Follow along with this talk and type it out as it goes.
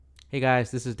Hey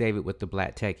guys, this is David with the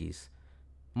Black Techies.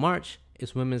 March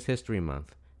is Women's History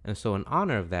Month, and so in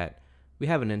honor of that, we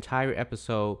have an entire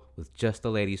episode with just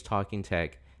the ladies talking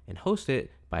tech and hosted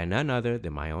by none other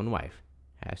than my own wife.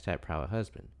 Hashtag proud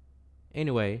husband.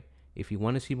 Anyway, if you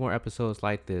want to see more episodes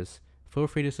like this, feel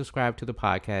free to subscribe to the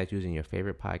podcast using your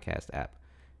favorite podcast app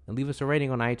and leave us a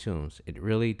rating on iTunes. It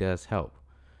really does help.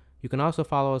 You can also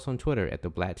follow us on Twitter at the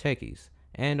Black Techies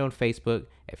and on Facebook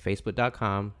at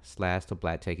facebook.com/the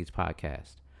Black Techies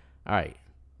Podcast. All right,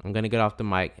 I'm going to get off the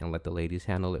mic and let the ladies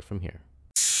handle it from here.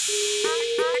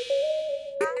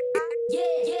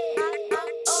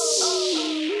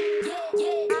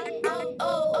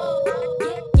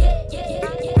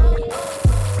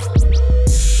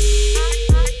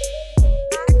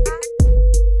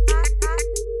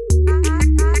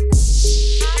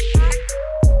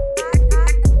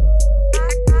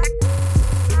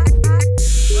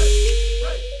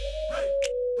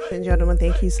 And gentlemen,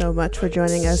 thank you so much for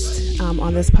joining us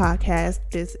on this podcast.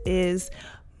 This is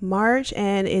March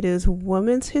and it is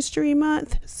Women's History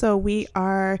Month. So we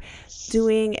are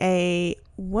doing a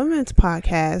women's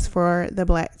podcast for the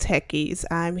Black Techies.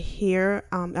 I'm here.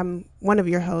 I'm one of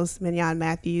your hosts, Mignon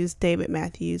Matthews, David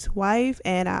Matthews' wife,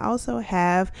 and I also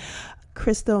have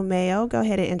Crystal Mayo. Go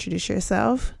ahead and introduce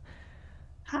yourself.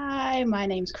 Hi, my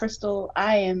name's Crystal.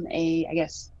 I am a, I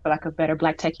guess, for lack of better,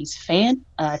 Black Techies fan,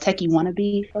 techie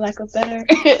wannabe, for lack of better.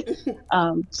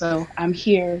 So I'm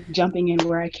here jumping in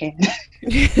where I can.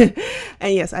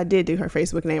 And yes, I did do her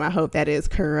Facebook name. I hope that is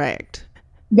correct.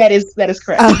 That is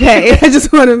correct. Okay, I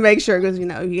just want to make sure because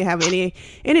you have any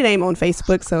name on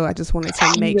Facebook, so I just wanted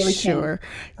to make really sure.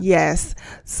 Yes.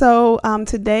 So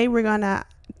today we're gonna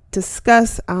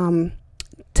discuss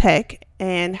tech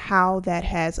and how that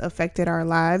has affected our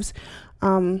lives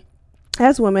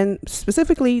as women,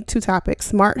 specifically two topics: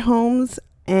 smart homes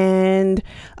and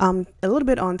a little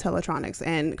bit on teletronics.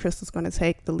 And Crystal's going to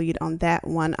take the lead on that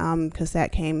one because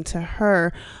that came to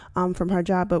her from her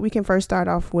job. But we can first start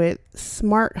off with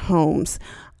smart homes.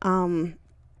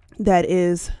 That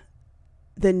is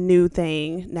the new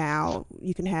thing now.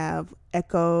 You can have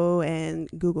Echo and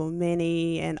Google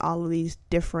Mini and all of these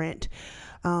different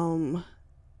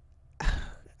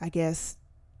I guess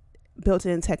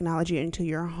built-in technology into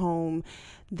your home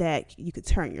that you could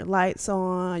turn your lights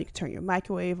on, you could turn your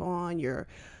microwave on, your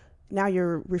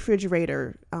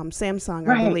refrigerator, Samsung,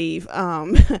 Right. I believe,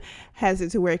 has it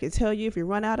to where it can tell you if you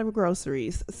run out of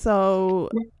groceries. So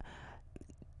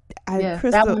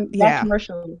Crystal, that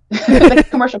commercial, the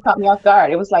commercial caught me off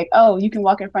guard. It was like, oh, you can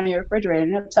walk in front of your refrigerator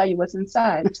and it'll tell you what's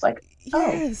inside. It's like,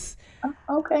 yes.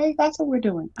 Okay, that's what we're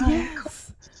doing. Yes.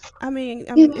 I mean,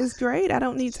 it's great. I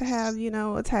don't need to have,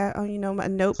 a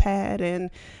notepad, and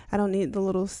I don't need the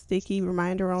little sticky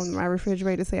reminder on my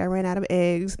refrigerator to say I ran out of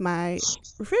eggs. My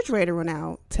refrigerator will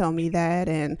now tell me that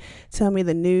and tell me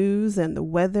the news and the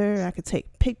weather. I could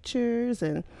take pictures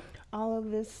and all of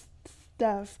this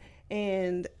stuff.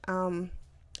 And I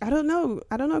don't know,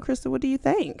 Crystal, what do you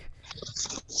think?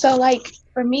 So, like,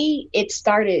 for me, it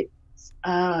started,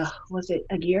 was it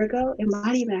a year ago? It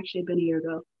might even actually have been a year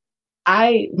ago.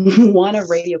 I won a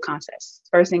radio contest.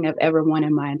 First thing I've ever won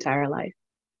in my entire life.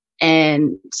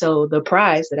 And so the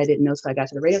prize that I didn't know till I got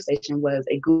to the radio station was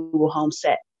a Google Home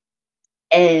set.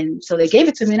 And so they gave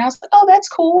it to me and I was like, oh, that's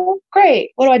cool.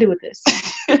 Great. What do I do with this?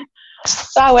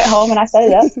 So I went home and I set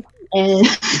it up. And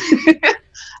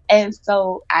and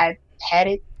so I had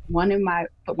it, one in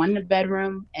the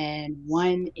bedroom and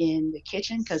one in the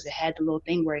kitchen because it had the little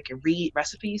thing where it could read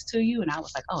recipes to you. And I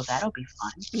was like, oh, that'll be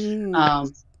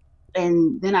fun.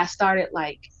 And then I started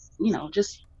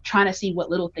just trying to see what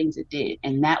little things it did.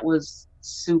 And that was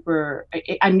super,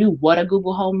 I knew what a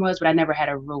Google Home was, but I never had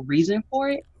a real reason for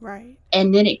it. Right.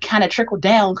 And then it kind of trickled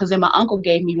down because then my uncle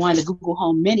gave me one of the Google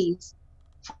Home Minis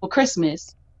for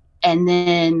Christmas. And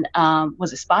then,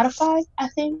 was it Spotify, I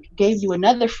think, gave you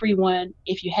another free one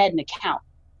if you had an account.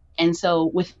 And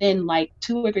so within like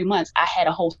 2 or 3 months, I had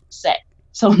a whole set.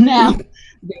 So now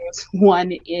there's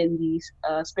one in the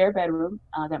spare bedroom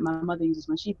that my mother uses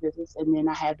when she visits. And then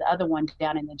I have the other one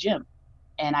down in the gym.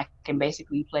 And I can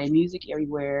basically play music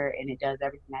everywhere and it does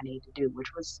everything I need to do,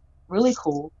 which was really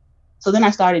cool. So then I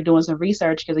started doing some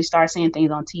research because we started seeing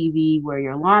things on TV where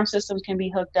your alarm systems can be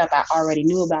hooked up. I already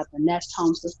knew about the Nest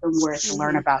Home system where it's to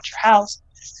learn about your house.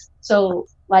 So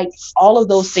like all of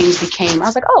those things I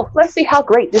was like, oh, let's see how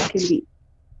great this can be.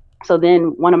 So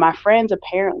then one of my friends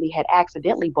apparently had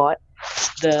accidentally bought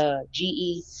the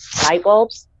GE light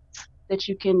bulbs that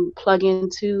you can plug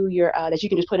into your, that you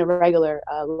can just put in a regular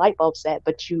light bulb set,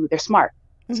 but they're smart.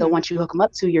 Mm-hmm. So once you hook them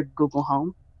up to your Google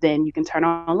Home, then you can turn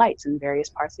on lights in various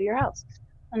parts of your house.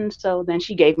 And so then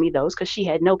she gave me those because she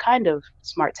had no kind of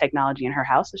smart technology in her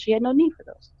house, so she had no need for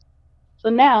those. So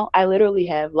now I literally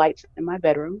have lights in my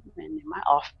bedroom and in my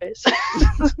office.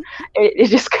 It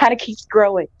just kind of keeps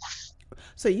growing.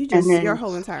 So you And just your then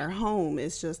whole entire home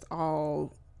is just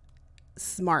all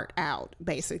smart out,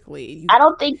 basically. I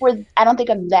don't think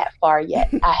I'm that far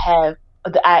yet. I have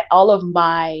all of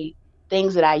my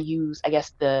things that I use. I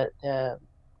guess I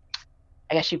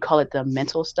guess you'd call it the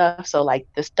mental stuff. So like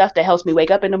the stuff that helps me wake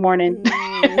up in the morning,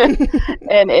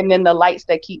 and then the lights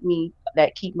that keep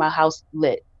my house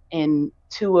lit in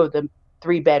two of the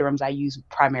three bedrooms I use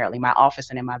primarily, my office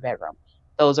and in my bedroom.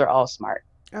 Those are all smart.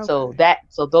 So Okay.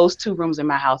 those two rooms in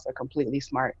my house are completely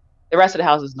smart. The rest of the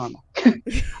house is normal.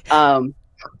 um,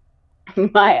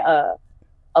 my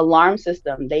alarm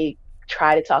system, they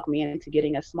try to talk me into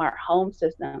getting a smart home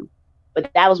system, but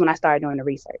that was when I started doing the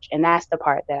research, and that's the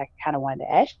part that I kind of wanted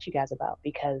to ask you guys about,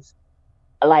 because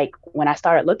like when I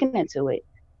started looking into it,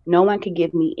 no one could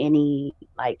give me any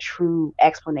like true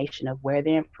explanation of where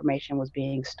the information was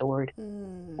being stored,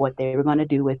 Mm. what they were going to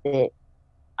do with it.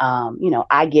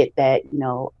 I get that,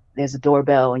 there's a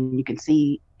doorbell and you can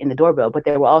see in the doorbell, but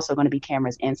there were also going to be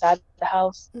cameras inside the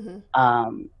house,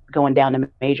 Mm-hmm. going down the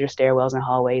major stairwells and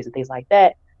hallways and things like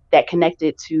that, that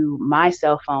connected to my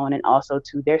cell phone and also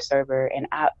to their server. And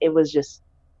it was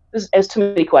too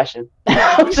many questions.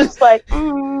 I was just like,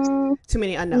 Too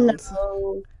many unknowns.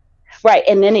 no. Right.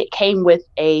 And then it came with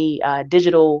a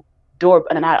digital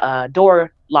not a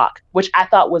door lock, which I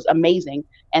thought was amazing.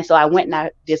 And so I went and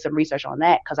I did some research on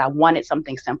that because I wanted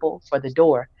something simple for the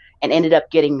door, and ended up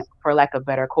getting, for lack of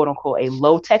better, quote unquote, a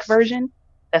low tech version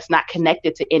that's not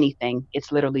connected to anything.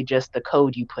 It's literally just the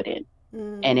code you put in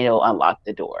and it'll unlock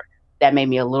the door. That made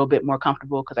me a little bit more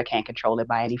comfortable because I can't control it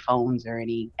by any phones or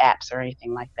any apps or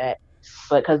anything like that.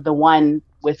 But because the one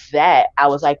with that, I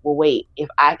was like, well, wait,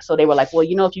 so they were like, well,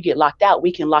 if you get locked out,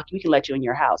 we can let you in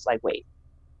your house. Like, wait,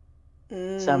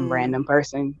 some random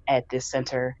person at this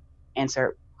center,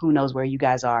 insert who knows where you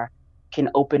guys are, can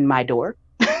open my door.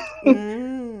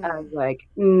 I was like,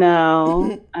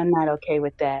 no, I'm not okay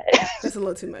with that. That's a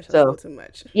little too much. So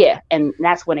yeah, and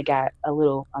that's when it got a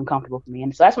little uncomfortable for me.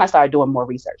 And so that's when I started doing more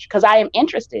research, because I am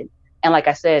interested. And like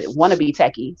I said, want to be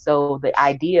techie. So the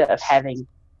idea of having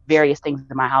various things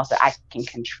in my house that I can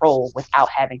control without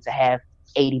having to have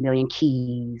 80 million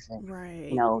keys and,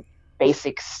 right.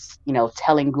 Basics,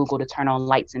 telling Google to turn on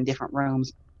lights in different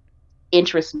rooms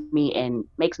interests me and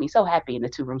makes me so happy in the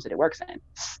two rooms that it works in.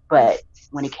 But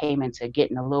when it came into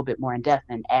getting a little bit more in depth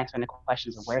and answering the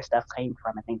questions of where stuff came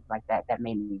from and things like that, that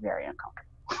made me very uncomfortable.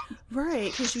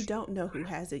 Right, because you don't know who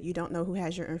has it. You don't know who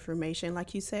has your information.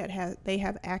 Like you said, they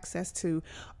have access to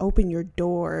open your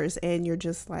doors, and you're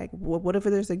just like, well, what if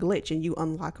there's a glitch and you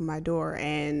unlock my door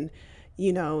and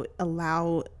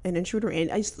allow an intruder in?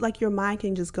 It's like your mind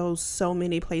can just go so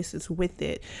many places with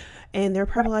it, and they're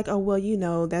probably like, oh well,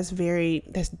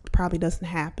 that probably doesn't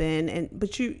happen,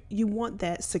 but you want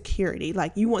that security,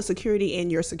 like you want security in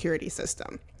your security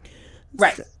system,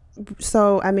 right?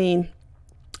 So I mean,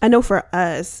 I know for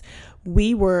us,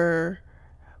 we weren't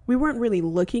really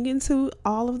looking into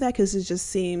all of that because it just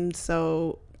seemed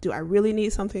so, do I really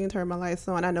need something to turn my lights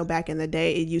on? I know back in the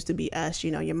day, it used to be us,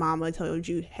 your mama told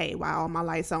you, hey, while all my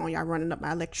lights on, y'all running up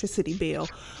my electricity bill,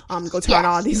 go turn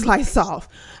all these lights off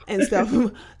and stuff.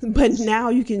 But now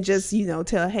you can just,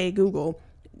 tell, hey, Google,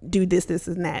 do this, this,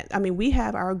 and that. I mean, we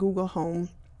have our Google Home.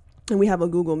 And we have a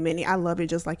Google Mini. I love it,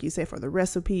 just like you said, for the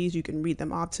recipes. You can read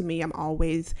them off to me. I'm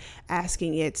always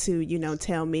asking it to,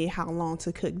 tell me how long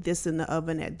to cook this in the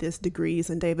oven at this degrees.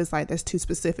 And David's like, that's too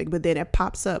specific. But then it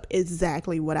pops up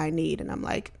exactly what I need. And I'm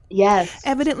like, yes,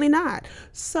 evidently not.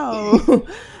 So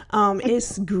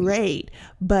it's great.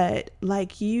 But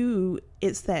like you,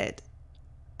 it's that,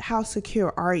 how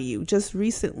secure are you? Just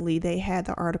recently, they had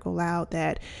the article out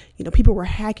that, people were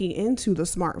hacking into the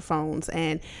smartphones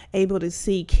and able to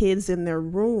see kids in their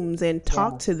rooms and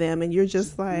talk to them. And you're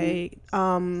just like,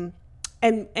 and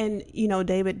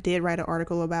David did write an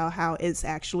article about how it's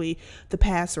actually the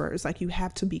passwords. Like, you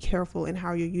have to be careful in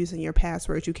how you're using your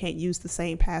passwords. You can't use the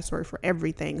same password for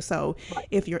everything. So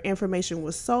if your information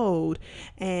was sold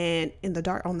and on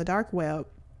the dark web,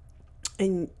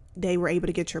 and they were able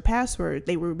to get your password,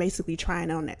 they were basically trying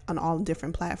on all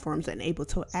different platforms and able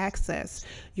to access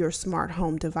your smart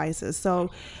home devices.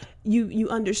 So you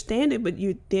understand it, but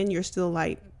you're still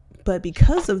like, but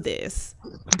because of this,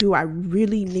 do I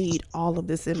really need all of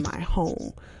this in my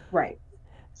home? Right.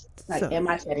 Like, So am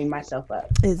I setting myself up?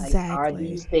 Like, are exactly.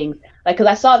 these things like, because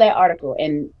I saw that article,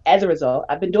 and as a result,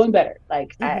 I've been doing better. Like,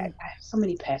 I Mm-hmm. have so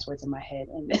many passwords in my head,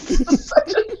 and this is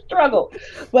such a struggle.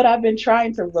 But I've been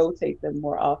trying to rotate them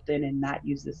more often and not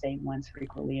use the same ones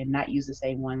frequently, and not use the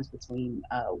same ones between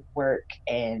work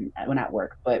and, well, not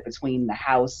work, but between the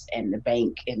house and the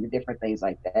bank and the different things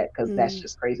like that, because that's Mm-hmm.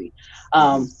 just crazy.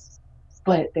 Um,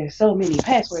 but there's so many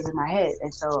passwords in my head,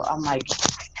 and so I'm like,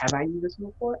 have I used this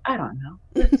one before? I don't know.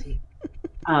 Let's see.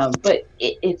 But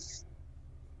it's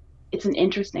an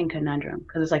interesting conundrum,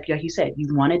 because it's like you said,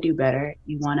 you want to do better,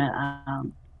 you want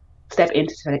to step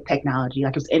into technology.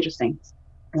 Like, it was interesting.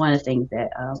 One of the things that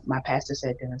my pastor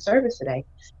said during service today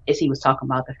is he was talking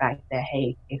about the fact that,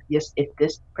 hey, if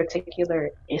this particular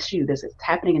issue that's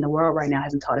happening in the world right now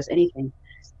hasn't taught us anything,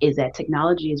 is that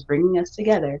technology is bringing us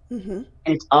together, Mm-hmm.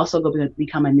 and it's also going to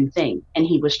become a new thing. And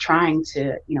he was trying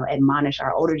to, admonish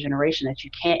our older generation that you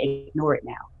can't ignore it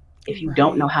now. If you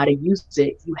don't know Right. how to use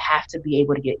it, you have to be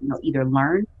able to get, either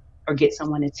learn or get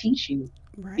someone to teach you,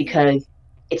 Right. because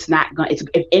it's not going. It's,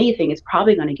 if anything, it's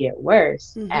probably going to get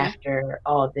worse Mm-hmm. after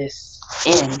all this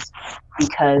ends,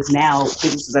 because now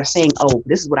businesses are saying, "Oh,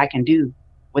 this is what I can do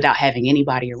without having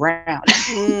anybody around."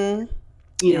 Mm,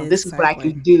 This is what I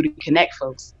exactly. can do to connect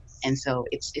folks. And so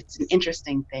it's an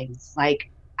interesting thing. Like,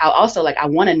 I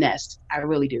want a Nest. I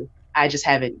really do. I just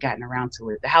haven't gotten around to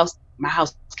it. My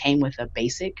house came with a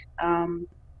basic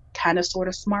kind of sort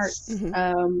of smart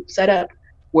Mm-hmm. setup,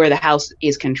 where the house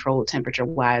is controlled temperature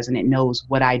wise, and it knows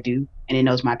what I do, and it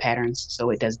knows my patterns. So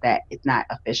it does that. It's not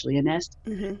officially a Nest,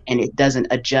 Mm-hmm. and it doesn't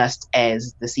adjust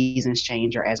as the seasons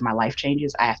change or as my life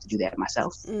changes. I have to do that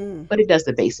myself. Mm. But it does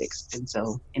the basics, and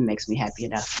so it makes me happy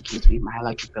enough. It keeps me my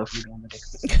electric bill from being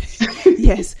ridiculous.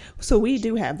 Yes. So we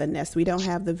do have the Nest. We don't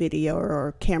have the video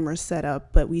or camera set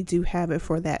up, but we do have it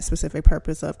for that specific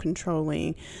purpose of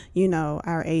controlling,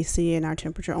 our AC and our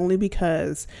temperature, only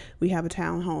because we have a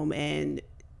townhome and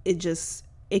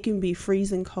it can be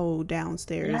freezing cold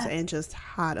downstairs Yes, and just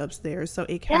hot upstairs. So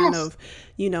it kind yes, of,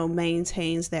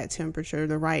 maintains that temperature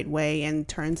the right way and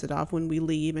turns it off when we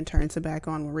leave and turns it back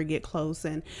on when we get close.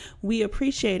 And we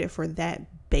appreciate it for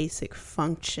that basic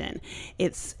function.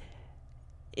 It's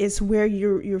where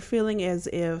you're feeling as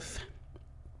if,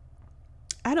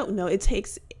 I don't know, it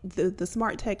takes the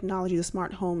smart technology, the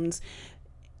smart homes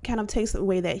kind of takes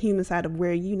away that human side of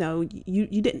where you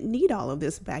didn't need all of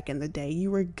this back in the day.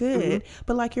 You were hmm good,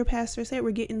 but like your pastor said,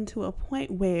 we're getting to a point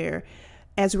where,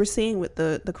 as we're seeing with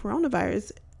the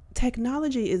coronavirus,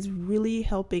 technology is really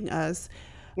helping us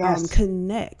yes,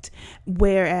 connect,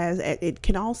 whereas it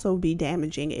can also be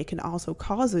damaging. It can also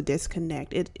cause a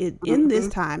disconnect. It in this hmm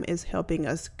time is helping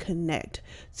us connect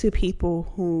to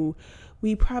people who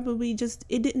we probably just,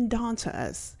 it didn't dawn to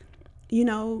us.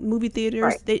 Movie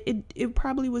theaters, right, it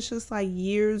probably was just like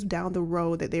years down the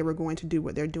road that they were going to do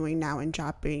what they're doing now and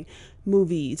dropping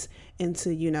movies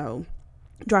into,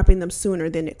 dropping them sooner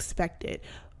than expected.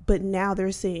 But now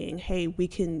they're saying, hey, we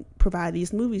can provide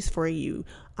these movies for you.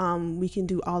 We can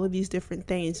do all of these different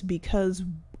things because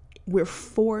we're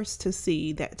forced to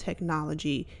see that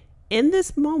technology in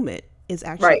this moment is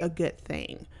actually right. a good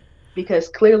thing. Because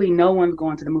clearly, no one's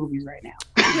going to the movies right now.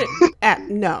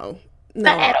 No,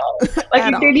 Not no, at all. Like,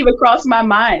 at it didn't all. even cross my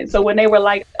mind. So when they were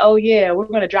like, "Oh yeah, we're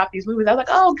going to drop these movies," I was like,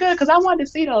 "Oh good," because I wanted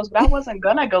to see those, but I wasn't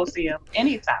gonna go see them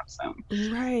anytime soon.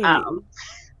 Right. Um,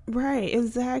 Right,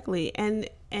 exactly. And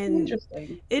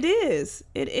Interesting. it is.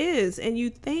 And you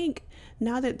think,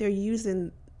 now that they're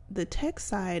using the tech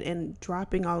side and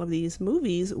dropping all of these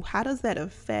movies, how does that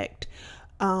affect,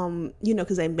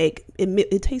 because they make it,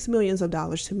 it takes millions of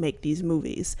dollars to make these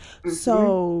movies. hmm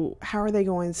So how are they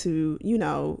going to,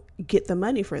 get the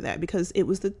money for that? Because it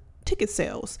was the ticket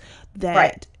sales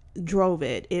Right. that drove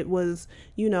it. It was,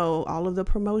 all of the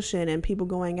promotion and people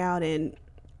going out and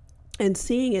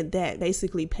seeing it that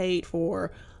basically paid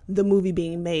for the movie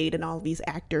being made and all these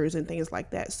actors and things like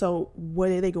that. So what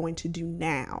are they going to do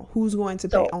now? Who's going to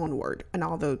pay So onward and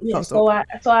all the yeah, folks? So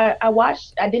I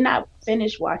watched. I did not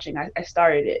finish watching. I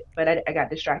started it, but I got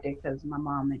distracted because my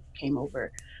mom came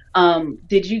over.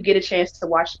 Did you get a chance to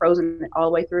watch Frozen all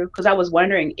the way through? Because I was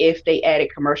wondering if they added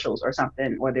commercials or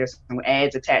something, or there's some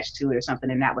ads attached to it or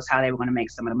something, and that was how they were going to make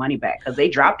some of the money back, because they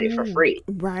dropped it for free,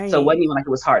 so it right, wasn't even like it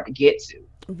was hard to get to.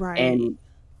 right. And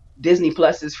Disney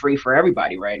Plus is free for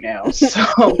everybody right now. So,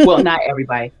 well, not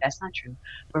everybody. That's not true.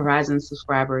 Verizon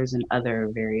subscribers and other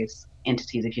various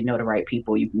entities, if you know the right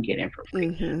people, you can get in for free.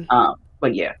 Mm-hmm.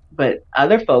 But yeah, but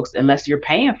other folks, unless you're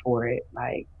paying for it,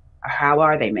 like, how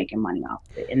are they making money off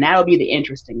of it? And that'll be the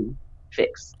interesting.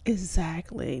 fix.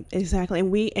 Exactly.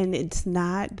 And it's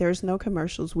not, there's no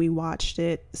commercials. We watched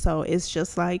it. So it's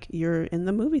just like you're in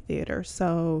the movie theater.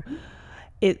 So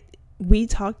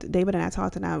David and I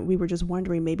talked, and we were just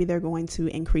wondering maybe they're going to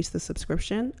increase the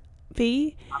subscription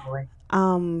fee. Probably.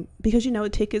 Because,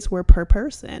 tickets were per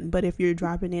person, but if you're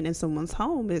dropping in someone's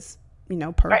home, it's,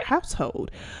 per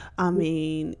household. I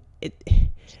mean,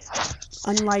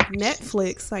 unlike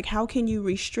Netflix, like how can you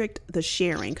restrict the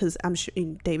sharing? Because I'm sure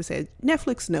David said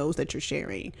Netflix knows that you're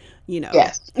sharing,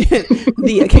 Yes.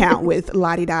 the account with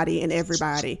Lottie Dottie and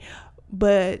everybody.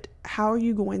 But how are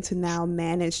you going to now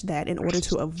manage that in order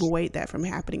to avoid that from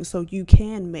happening, so you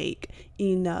can make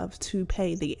enough to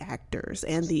pay the actors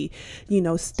and the,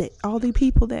 all the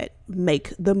people that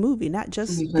make the movie, not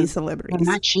just the celebrities?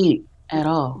 They're not cheap at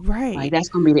all. Right. Like that's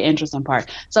going to be the interesting part.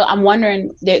 So I'm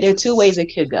wondering, there are two ways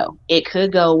it could go. It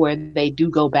could go where they do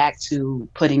go back to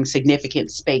putting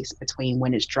significant space between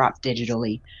when it's dropped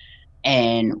digitally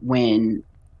and when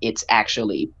it's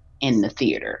actually in the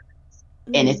theater.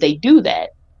 And if they do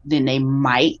that, then they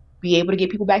might be able to get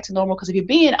people back to normal. Because if you're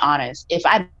being honest, if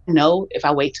I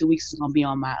wait 2 weeks, it's going to be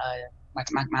on my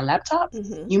laptop,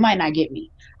 you might not get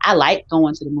me. I like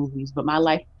going to the movies, but my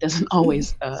life doesn't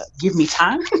always give me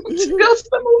time to go to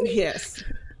the movies. Yes.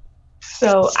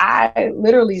 So I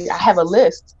have a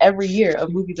list every year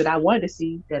of movies that I wanted to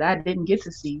see that I didn't get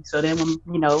to see. So then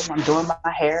when, I'm doing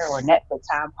my hair or Netflix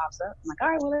time pops up, I'm like, all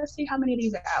right, well, let's see how many of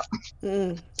these are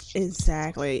out.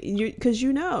 Exactly. Because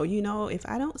if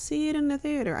I don't see it in the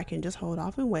theater, I can just hold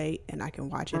off and wait, and I can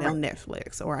watch it on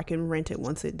Netflix, or I can rent it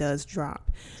once it does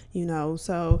drop,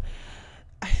 so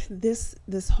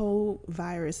this whole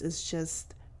virus is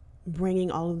just bringing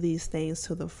all of these things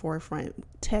to the forefront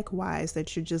tech wise,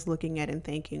 that you're just looking at and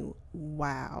thinking,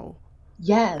 wow.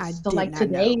 Yes. So like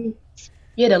today,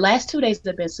 the last 2 days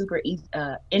have been super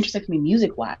interesting for me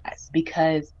music wise,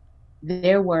 because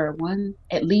there were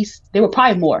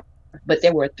probably more, but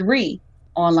there were 3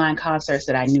 online concerts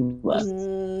that I knew of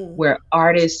where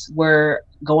artists were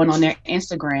going on their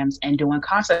Instagrams and doing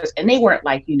concerts. And they weren't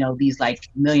like, these like $1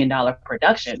 million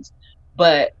productions,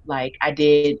 but like I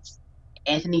did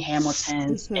Anthony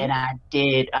Hamilton's and I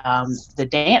did the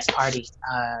dance party.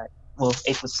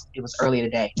 It was earlier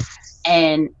today,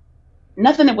 and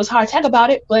nothing that was hard tech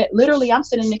about it, but literally I'm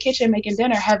sitting in the kitchen making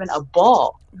dinner, having a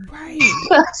ball. Right.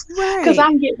 Because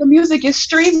the music is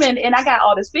streaming and I got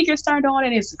all the speakers turned on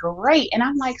and it's great. And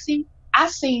I'm like, see,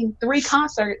 I've seen 3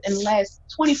 concerts in the last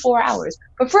 24 hours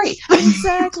for free.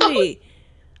 Exactly.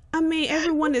 I mean,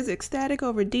 everyone is ecstatic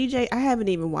over DJ. I haven't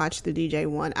even watched the DJ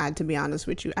one. To be honest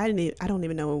with you, I don't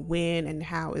even know when and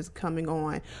how it's coming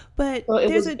on. But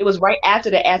it was right after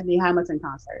the Anthony Hamilton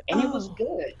concert, and it was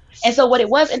good. And so what it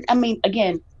was, and I mean,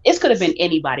 again, this could have been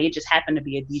anybody. It just happened to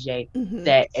be a DJ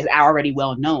that is already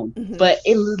well known. But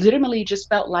it legitimately just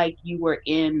felt like you were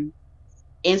in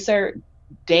insert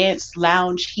dance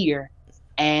lounge here.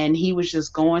 And he was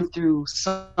just going through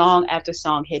song after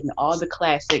song, hitting all the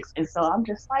classics. And so I'm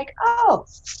just like, oh,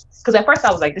 because at first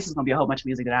I was like, this is going to be a whole bunch of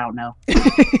music that I don't know.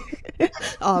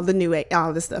 all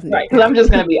the stuff. Right. Because I'm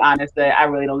just going to be honest that I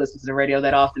really don't listen to the radio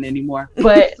that often anymore.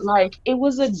 But like, it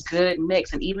was a good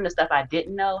mix. And even the stuff I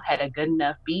didn't know had a good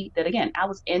enough beat that, again, I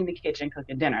was in the kitchen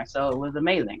cooking dinner. So it was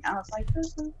amazing. I was like,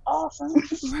 this is awesome.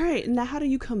 Right. Now, how do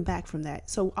you come back from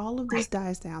that? So all of this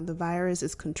dies down. The virus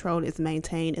is controlled. It's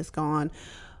maintained. It's gone.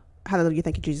 Hallelujah,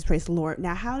 thank you, Jesus, praise the Lord.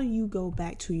 Now, how do you go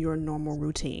back to your normal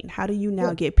routine? How do you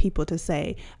now get people to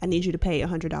say, I need you to pay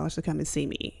 $100 to come and see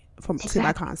me to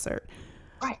my concert?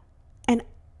 Right. And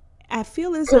I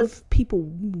feel as if people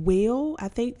will. I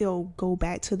think they'll go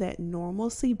back to that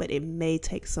normalcy, but it may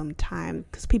take some time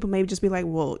because people may just be like,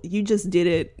 well, you just did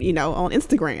it, on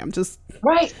Instagram. Just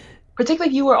right. Particularly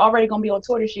if you were already going to be on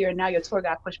tour this year and now your tour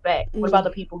got pushed back. What about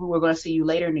the people who were going to see you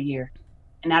later in the year?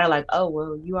 And now they're like, oh,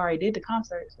 well, you already did the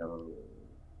concert, so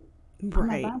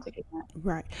right.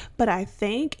 But I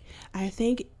think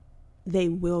they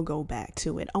will go back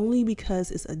to it only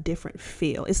because it's a different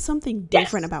feel. It's something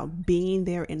different about being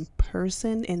there in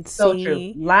person and seeing. So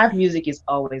true. Live music is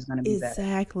always going to be better.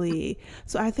 Exactly.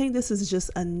 So I think this is just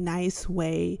a nice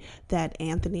way that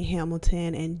Anthony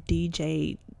Hamilton and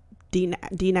DJ D,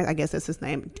 I guess that's his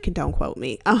name. Don't quote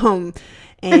me.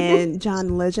 And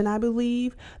John Legend, I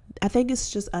believe. I think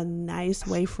it's just a nice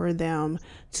way for them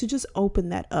to just open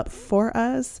that up for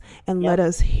us and let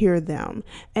us hear them.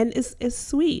 And it's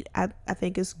sweet. I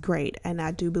think it's great. And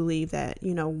I do believe that,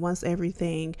 once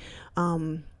everything,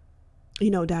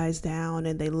 dies down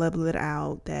and they level it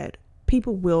out, that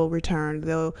people will return.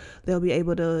 They'll be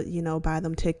able to, buy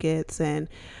them tickets, and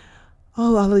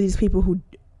all of these people who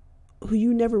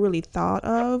you never really thought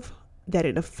of, that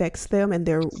it affects them and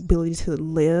their ability to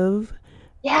live,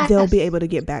 Yes. they'll be able to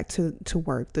get back to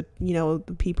work. The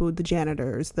the people, the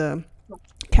janitors, the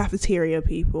cafeteria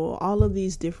people, all of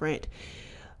these different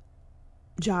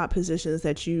job positions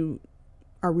that you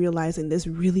are realizing this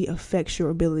really affects your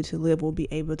ability to live will be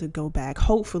able to go back.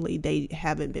 Hopefully they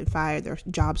haven't been fired, their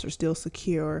jobs are still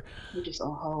secure. We're just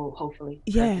on hold, hopefully.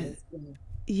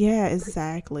 Yeah,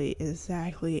 exactly. So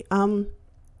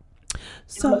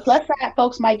on the plus side,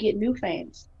 folks might get new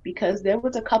fans because there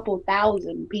was a couple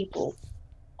thousand people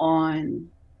on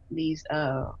these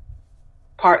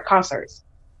concerts,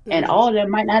 and all of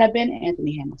them might not have been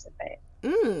Anthony Hamilton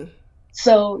fans.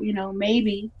 So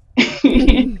maybe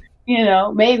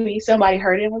maybe somebody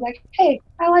heard it and was like, hey,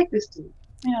 I like this too.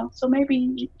 So maybe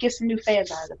you get some new fans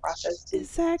out of the process too.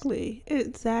 Exactly.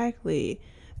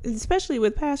 Especially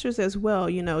with pastors as well,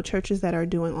 churches that are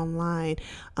doing online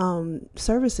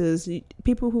services,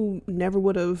 people who never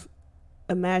would have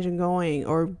imagined going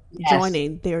or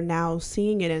joining, they're now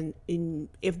seeing it, and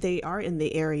if they are in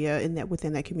the area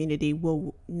within that community,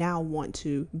 will now want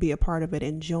to be a part of it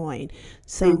and join.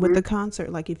 Same with the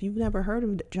concert. Like if you've never heard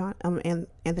of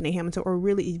Anthony Hamilton, or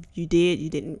really if you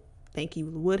didn't think you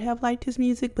would have liked his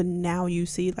music, but now you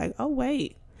see like, oh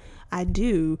wait, I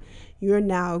do. You're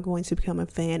now going to become a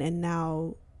fan and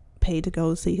now pay to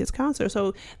go see his concert.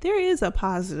 So there is a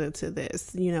positive to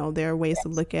this. There are ways to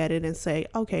look at it and say,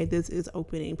 okay, this is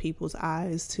opening people's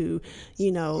eyes to,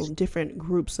 different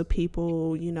groups of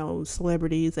people,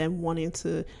 celebrities, and wanting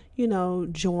to,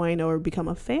 join or become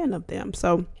a fan of them.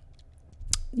 So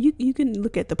you can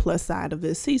look at the plus side of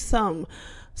this, see some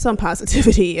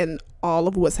positivity in all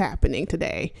of what's happening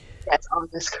today. That's all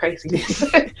this craziness.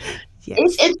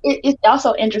 Yes. It's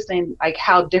also interesting, like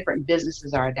how different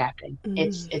businesses are adapting.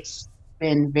 It's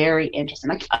been very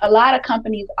interesting. Like a lot of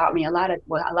companies, a lot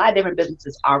of different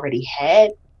businesses already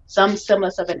had some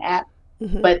semblance of an app,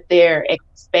 but they're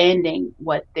expanding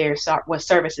what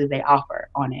services they offer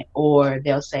on it. Or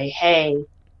they'll say, hey,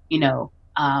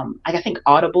 I think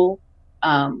Audible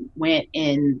went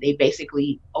and they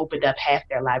basically opened up half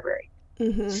their library.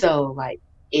 So like,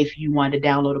 if you wanted to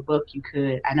download a book, you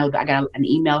could. I know that I got an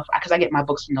email because I get my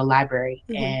books from the library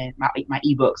and my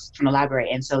ebooks from the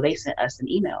library. And so they sent us an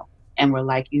email and we're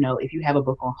like, if you have a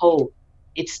book on hold,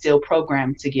 it's still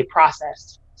programmed to get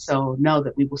processed. So know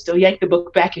that we will still yank the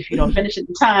book back if you don't finish it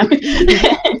in time.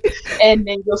 And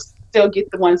then you'll still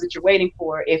get the ones that you're waiting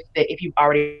for if you've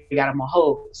already got them on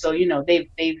hold. So,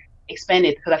 they've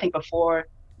expanded, because I think before,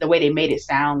 the way they made it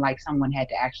sound like someone had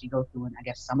to actually go through and I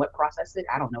guess somewhat process it.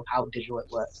 I don't know how digital it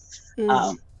was.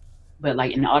 But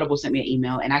like in Audible sent me an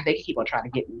email and they keep on trying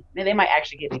to get me. And they might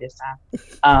actually get me this time.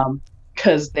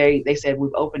 Because they said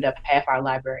we've opened up half our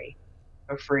library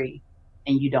for free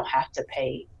and you don't have to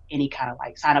pay any kind of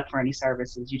like sign up for any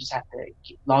services. You just have to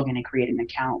log in and create an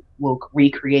account. We'll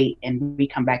recreate and we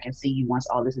come back and see you once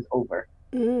all this is over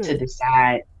to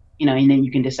decide, and then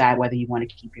you can decide whether you want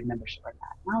to keep your membership or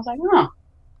not. And I was like, oh,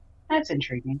 that's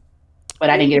intriguing. But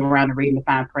I didn't get around to reading the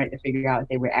fine print to figure out if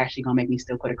they were actually going to make me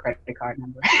still put a credit card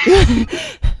number.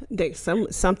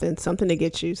 something to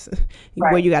get you.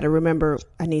 Right. Where you got to remember,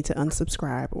 I need to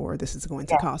unsubscribe or this is going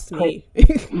to cost me.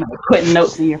 Putting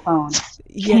notes in your phone.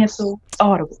 Cancel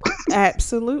Audible.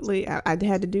 Absolutely. I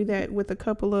had to do that with a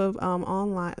couple of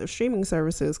online streaming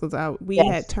services because we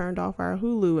had turned off our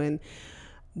Hulu, and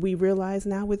we realized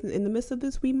now in the midst of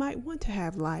this, we might want to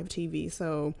have live TV.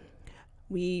 So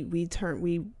we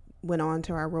went on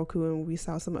to our Roku and we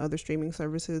saw some other streaming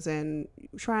services and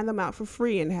trying them out for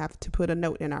free and have to put a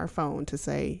note in our phone to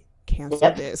say, cancel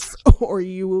this or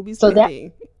you will be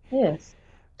spending. Yes.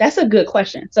 That's a good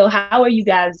question. So how are you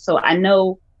guys? So I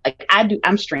know like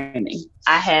I'm streaming.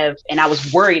 And I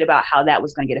was worried about how that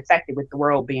was going to get affected with the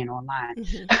world being online.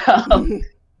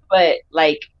 But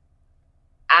like,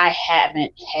 I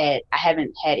haven't had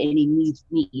any need,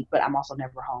 but I'm also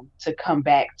never home to come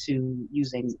back to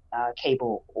using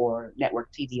cable or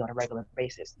network TV on a regular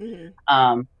basis.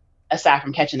 Aside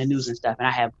from catching the news and stuff, and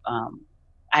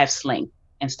I have Sling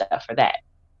and stuff for that.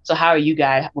 So how are you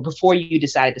guys? Well, before you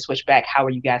decided to switch back, how are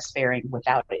you guys faring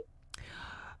without it?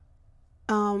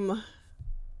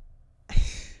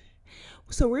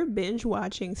 So we're binge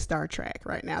watching Star Trek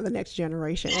right now, The Next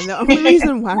Generation. And the only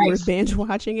reason why we're binge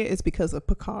watching it is because of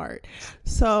Picard.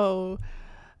 So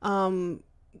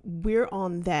we're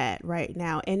on that right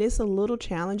now. And it's a little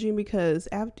challenging because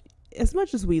as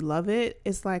much as we love it,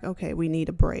 it's like, okay, we need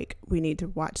a break. We need to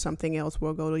watch something else.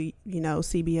 We'll go to,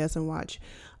 CBS and watch,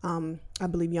 I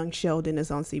believe Young Sheldon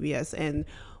is on CBS. And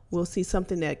we'll see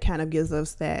something that kind of gives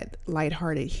us that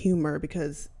lighthearted humor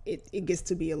because it gets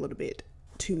to be a little bit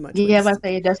too much. Yeah, but I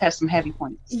say it does have some heavy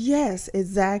points. Yes,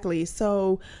 exactly.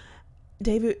 So,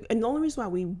 David, and the only reason why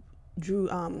we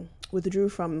withdrew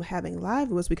from having live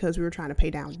was because we were trying to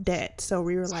pay down debt. So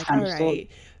we were like, Understood. all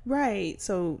right.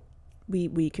 So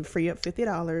we could free up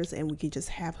 $50 and we could just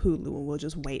have Hulu and we'll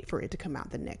just wait for it to come out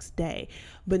the next day.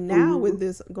 But now with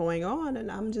this going on,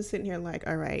 and I'm just sitting here like,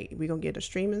 all right, we're going to get a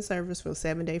streaming service for a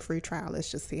 7-day free trial.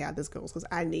 Let's just see how this goes, because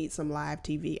I need some live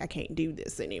TV. I can't do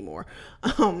this anymore.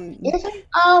 Somebody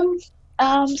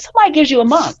gives you a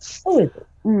month. Who is it?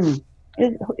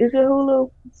 Is it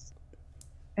Hulu?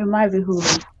 It might be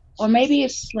Hulu. Or maybe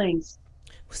it's Sling.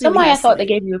 Somebody I thought they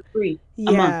gave you a free.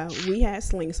 Yeah, we had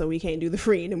Sling, so we can't do the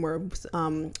free anymore.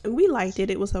 And we liked it;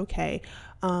 it was okay.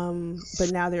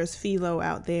 But now there's Philo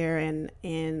out there,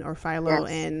 or Philo, yes.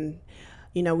 And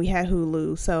we had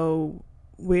Hulu, so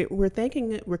we're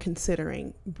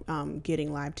considering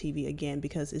getting live TV again,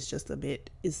 because it's just a bit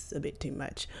too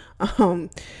much.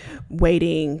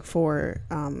 Waiting for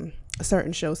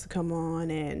certain shows to come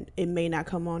on, and it may not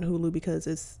come on Hulu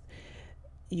because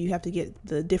you have to get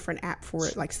the different app for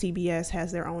it. Like CBS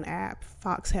has their own app,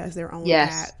 Fox has their own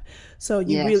app. So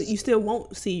you still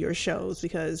won't see your shows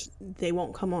because they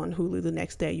won't come on Hulu the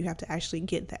next day. You have to actually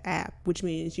get the app, which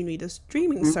means you need a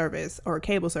streaming service or a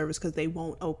cable service, because they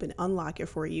won't unlock it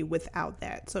for you without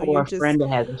that. So or a friend that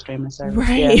has a streaming service.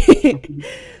 Right. Yeah.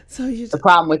 So the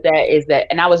problem with that is that,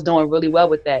 and I was doing really well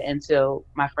with that until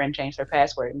my friend changed her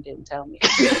password and didn't tell me.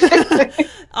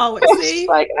 Oh, see?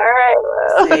 Like, all right,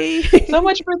 well, see? So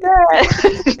much for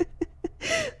that.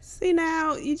 See,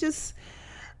 now you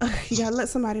gotta let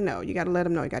somebody know. You gotta let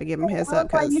them know. You gotta give them a heads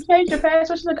up. Like, you changed your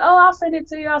password. She's like, oh, I'll send it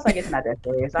to you. I was like, it's not that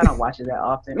serious. I don't watch it that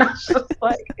often. I was just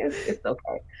like, it's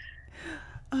okay.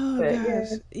 Oh, but, gosh.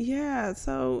 Yeah.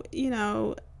 So,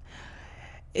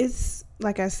 it's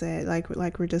like I said,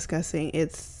 like we're discussing,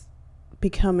 it's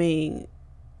becoming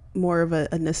more of a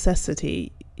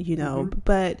necessity,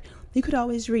 but you could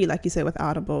always read, like you said, with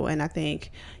Audible. And I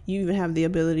think you even have the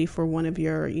ability for one of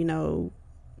your,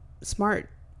 smart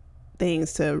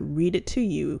things to read it to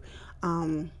you.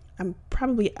 I'm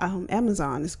probably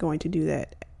Amazon is going to do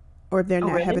that, or if they're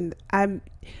not having. I'm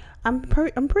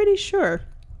pretty sure.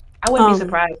 I wouldn't be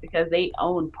surprised, because they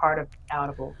own part of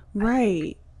Audible.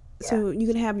 Right. Yeah. So you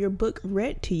can have your book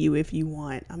read to you if you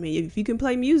want. I mean, if you can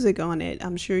play music on it,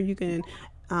 I'm sure you can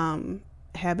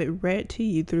have it read to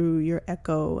you through your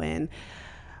Echo. And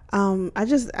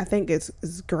I think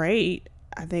it's great.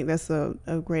 I think that's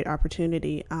a great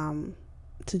opportunity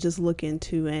to just look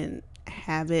into and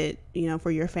have it,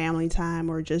 for your family time,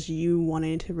 or just you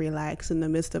wanting to relax in the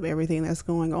midst of everything that's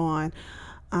going on.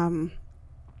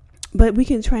 But we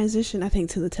can transition, I think,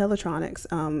 to the Teletronics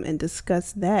and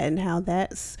discuss that and how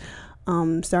that's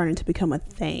starting to become a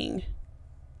thing.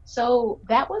 So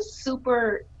that was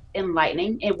super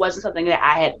enlightening. It wasn't something that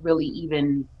I had really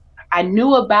I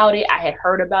knew about it, I had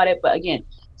heard about it, but again,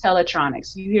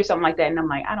 Teletronics, you hear something like that and I'm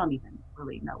like, I don't even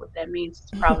really know what that means.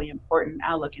 It's probably important.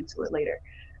 I'll look into it later.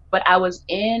 But I was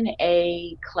in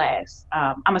a class.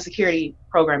 I'm a security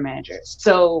program manager.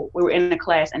 So we were in a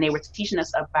class and they were teaching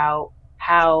us about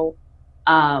how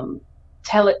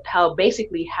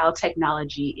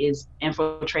technology is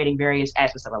infiltrating various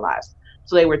aspects of our lives.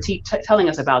 So they were telling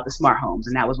us about the smart homes,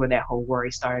 and that was where that whole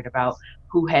worry started about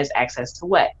who has access to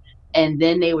what. And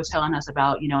then they were telling us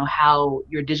about, how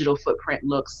your digital footprint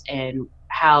looks and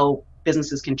how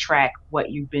businesses can track what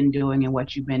you've been doing and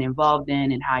what you've been involved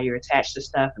in and how you're attached to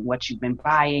stuff and what you've been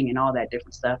buying and all that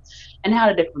different stuff, and how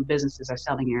the different businesses are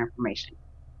selling your information.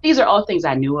 These are all things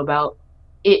I knew about.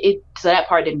 So that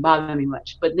part didn't bother me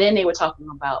much. But then they were talking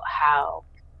about how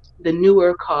the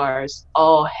newer cars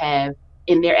all have,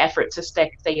 in their effort to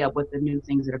stay up with the new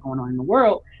things that are going on in the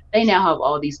world, they now have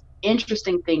all these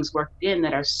interesting things worked in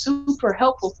that are super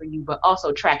helpful for you, but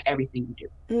also track everything you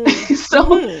do.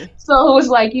 So it was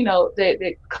like,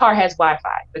 the car has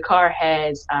Wi-Fi. The car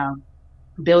has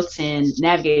built-in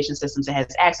navigation systems. It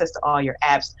has access to all your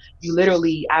apps.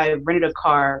 I rented a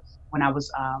car when I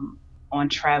was on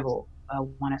travel, I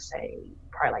want to say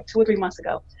probably like 2 or 3 months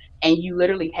ago. And you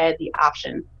literally had the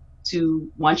option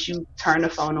to, once you turn the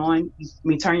phone on,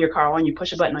 turn your car on, you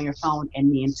push a button on your phone,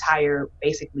 and the entire,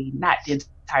 basically not the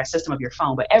entire system of your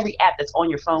phone, but every app that's on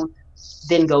your phone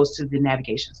then goes to the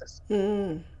navigation system.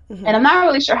 Mm-hmm. And I'm not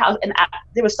really sure how, and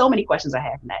there were so many questions I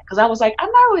had in that, because I was like,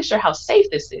 I'm not really sure how safe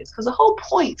this is, because the whole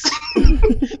point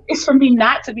is for me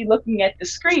not to be looking at the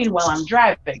screen while I'm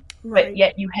driving, right. But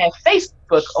yet you have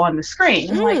Facebook on the screen.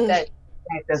 I'm like, that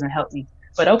doesn't help me.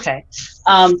 But okay.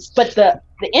 But the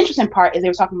interesting part is they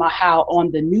were talking about how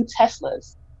on the new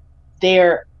Teslas,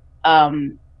 their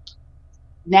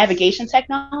navigation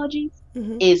technology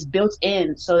is built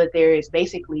in so that there is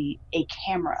basically a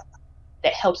camera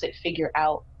that helps it figure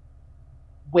out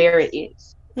where it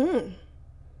is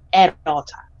at all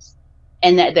times.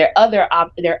 And that there are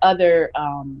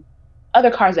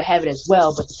other cars that have it as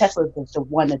well, but the Tesla is the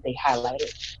one that they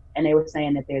highlighted. And they were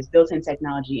saying that there's built-in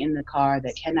technology in the car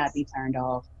that cannot be turned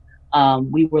off.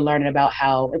 We were learning about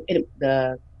how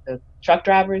the truck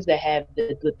drivers that have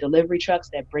the delivery trucks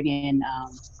that bring in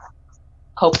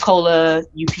Coca-Cola,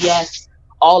 UPS,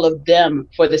 all of them,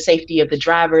 for the safety of the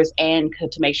drivers and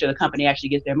to make sure the company actually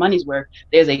gets their money's worth,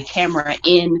 there's a camera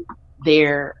in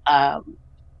their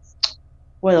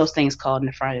what are those things called in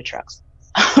the front of the trucks?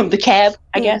 The cab,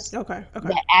 I guess. Okay.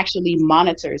 That actually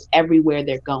monitors everywhere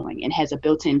they're going and has a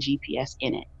built-in GPS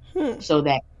in it, so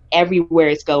that everywhere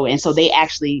it's going. And so they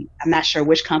actually, I'm not sure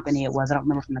which company it was, I don't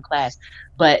remember from the class,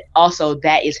 but also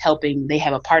that is helping. They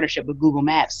have a partnership with Google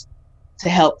Maps to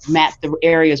help map the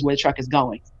areas where the truck is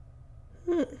going.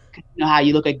 You know how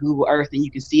you look at Google Earth and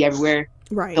you can see everywhere?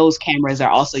 Right. Those cameras are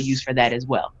also used for that as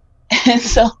well. And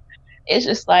so it's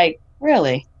just like,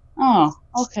 really? Oh,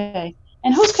 okay.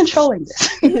 And who's controlling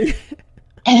this?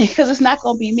 And because it's not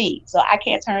going to be me, so I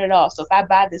can't turn it off. So if I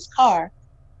buy this car,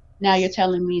 now you're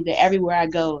telling me that everywhere I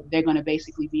go, they're going to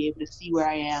basically be able to see where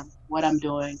I am, what I'm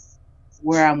doing,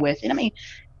 where I'm with. And I mean,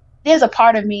 there's a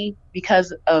part of me,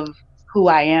 because of who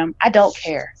I am, I don't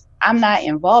care. I'm not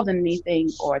involved in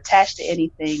anything or attached to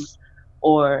anything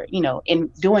or,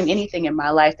 in doing anything in my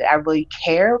life that I really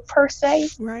care per se,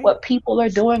 right. What people are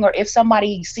doing, or if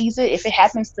somebody sees it, if it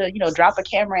happens to, drop a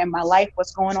camera in my life,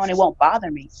 what's going on, it won't bother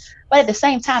me. But at the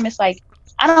same time, it's like,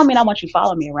 I don't mean I want you to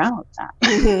follow me around all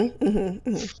the time.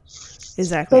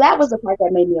 Exactly. So that was the part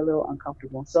that made me a little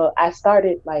uncomfortable. So I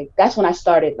started, that's when I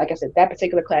started, like I said, that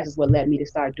particular class is what led me to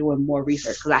start doing more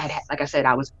research. Because I had, like I said,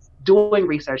 I was doing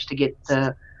research to get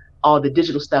all the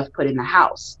digital stuff put in the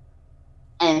house.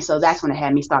 And so that's when it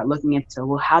had me start looking into,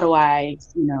 well, how do I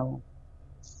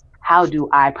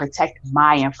protect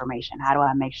my information? How do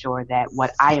I make sure that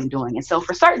what I am doing? And so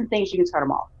for certain things, you can turn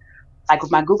them off. Like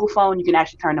with my Google phone, you can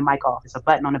actually turn the mic off. It's a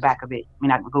button on the back of it. I mean,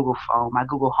 not my Google phone, my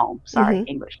Google Home. Sorry,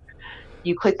 English.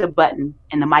 You click the button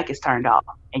and the mic is turned off.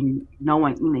 And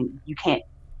you can't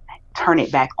turn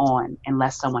it back on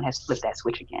unless someone has flipped that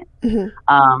switch again.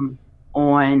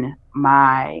 On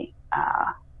my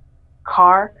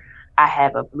car, I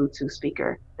have a Bluetooth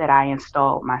speaker that I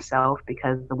installed myself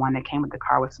because the one that came with the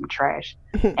car was some trash.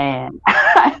 And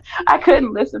I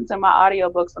couldn't listen to my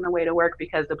audiobooks on the way to work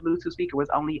because the Bluetooth speaker was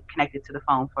only connected to the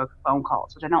phone for phone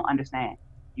calls, which I don't understand.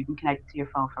 You can connect it to your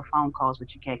phone for phone calls,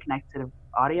 but you can't connect to the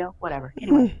audio, whatever.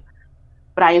 Anyway,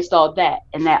 but I installed that,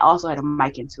 and that also had a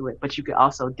mic into it, but you could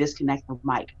also disconnect the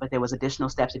mic, but there was additional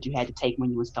steps that you had to take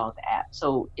when you installed the app.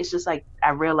 So it's just like, I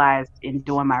realized in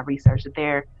doing my research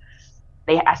that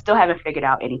I still haven't figured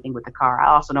out anything with the car. I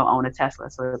also don't own a Tesla,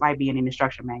 so it might be in an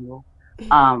instruction manual.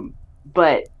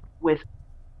 But with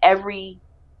every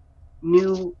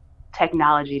new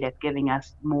technology that's giving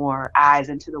us more eyes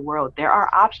into the world, there are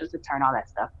options to turn all that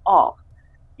stuff off.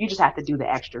 You just have to do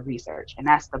the extra research. And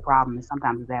that's the problem, is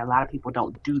sometimes that a lot of people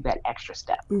don't do that extra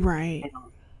step. Right. They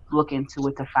don't look into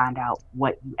it to find out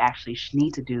what you actually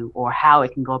need to do or how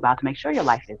it can go about to make sure your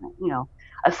life isn't,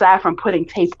 aside from putting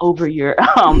tape over your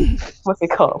what's it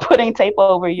called? Putting tape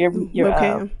over your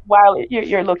wireless,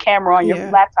 your little camera on your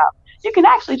laptop. You can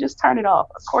actually just turn it off.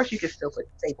 Of course, you can still put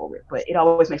tape over it, but it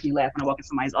always makes me laugh when I walk in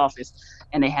somebody's office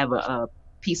and they have a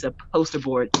piece of poster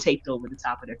board taped over the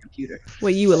top of their computer. Well,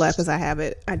 you would laugh because I have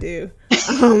it. I do.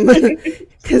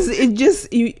 Because it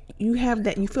just, you have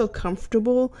that, you feel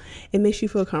comfortable. It makes you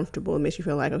feel comfortable. It makes you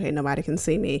feel like, okay, nobody can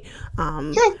see me.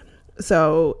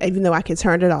 So even though I can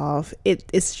turn it off,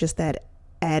 it's just that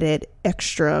added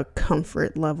extra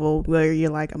comfort level where you're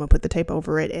like, I'm gonna put the tape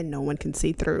over it and no one can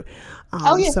see through.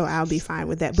 So I'll be fine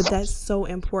with that. But that's so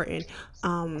important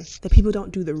that people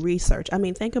don't do the research. I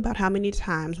mean, think about how many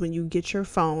times when you get your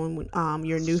phone,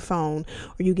 your new phone,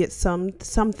 or you get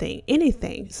something,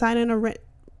 anything, sign in a rent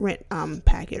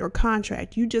packet or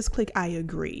contract, you just click I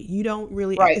agree. You don't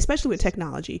really, especially with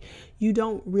technology, you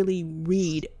don't really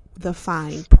read the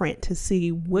fine print to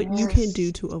see what you can do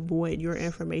to avoid your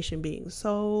information being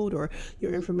sold or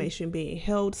your information being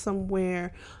held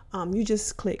somewhere. You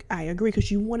just click I agree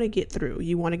because you want to get through.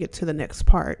 You want to get to the next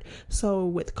part. So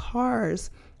with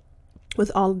cars, with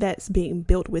all that's being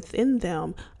built within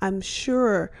them, I'm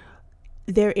sure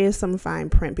there is some fine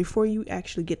print before you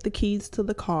actually get the keys to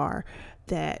the car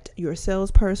that your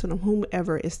salesperson or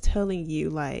whomever is telling you,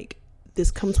 like, this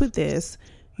comes with this.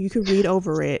 You can read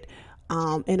over it.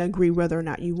 And agree whether or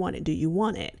not you want it. Do you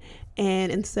want it?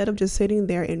 And instead of just sitting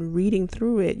there and reading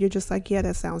through it, you're just like, yeah,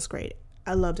 that sounds great.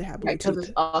 I love to have because Bluetooth.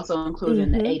 it's also included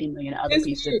in the 80 million other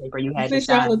pieces of paper you had to Since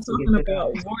y'all sign. are talking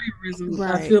about voyeurism,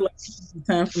 I Right. feel like it's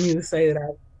time for me to say that I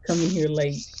come in here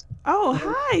late. Oh,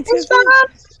 hi, It's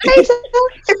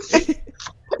Tiffany.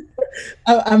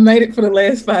 I made it for the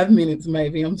last 5 minutes,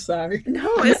 maybe. I'm sorry. No,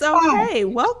 it's okay.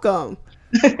 Welcome.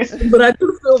 But I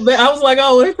do feel bad. I was like,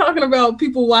 oh, they're talking about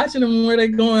people watching them and where they're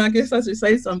going. I guess I should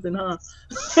say something, huh?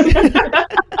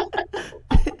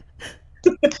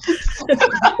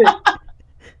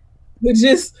 But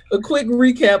just a quick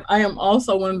recap, I am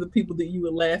also one of the people that you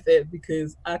would laugh at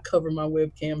because I cover my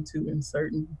webcam too in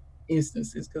certain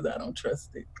instances because I don't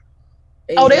trust it.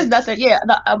 Oh, there's nothing. Yeah,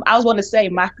 I was going to say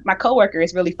my coworker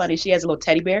is really funny. She has a little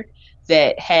teddy bear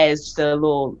that has the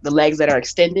legs that are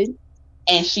extended,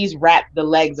 and she's wrapped the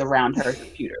legs around her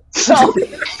computer. So,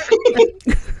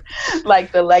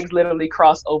 like the legs literally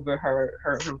cross over her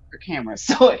camera.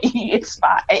 So it's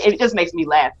fine. It just makes me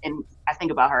laugh, and I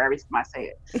think about her every time I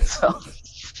say it. So,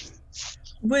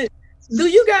 but do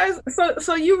you guys?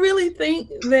 So you really think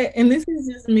that? And this is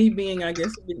just me being, I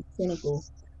guess, a bit cynical.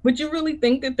 But you really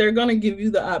think that they're going to give you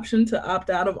the option to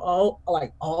opt out of all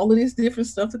of this different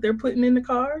stuff that they're putting in the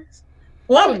cars?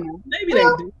 Well, maybe they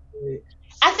do.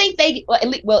 I think they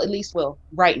at least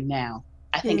right now.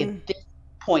 I think at this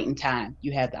point in time,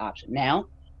 you have the option. Now,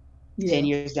 10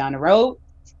 years down the road,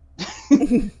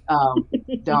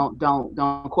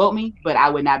 don't quote me, but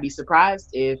I would not be surprised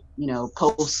if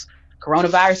post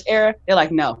coronavirus era, they're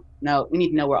like, no, we need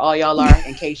to know where all y'all are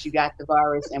in case you got the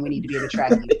virus, and we need to be able to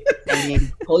track you. And we need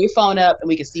to pull your phone up, and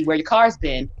we can see where your car's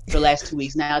been for the last 2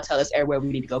 weeks. Now tell us everywhere we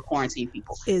need to go quarantine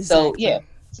people. Exactly. So yeah.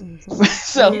 Mm-hmm.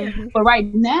 So, but right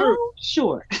now,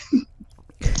 sure.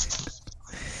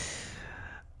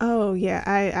 Oh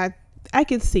yeah, I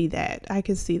could see that. I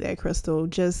could see that, Crystal.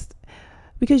 Just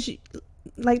because,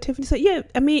 like Tiffany said, yeah.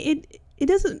 I mean, it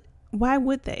doesn't. Why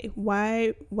would they?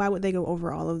 Why would they go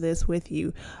over all of this with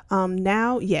you?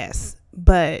 Now, yes,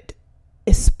 but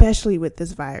especially with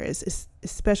this virus,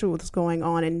 especially what's going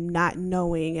on and not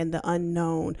knowing and the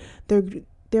unknown,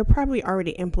 they're probably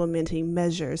already implementing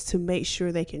measures to make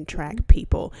sure they can track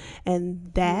people,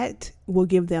 and that will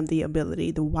give them the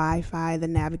ability, the Wi-Fi, the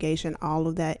navigation, all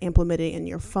of that implemented in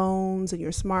your phones and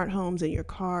your smart homes and your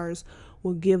cars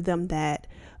will give them that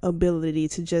ability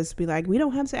to just be like, we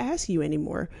don't have to ask you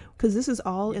anymore because this is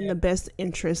all in the best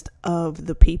interest of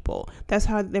the people. That's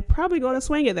how they're probably going to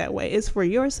swing it that way. It's for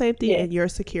your safety and your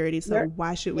security. So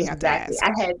why should we have to ask?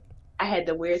 I had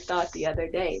the weird thought the other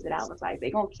day that I was like,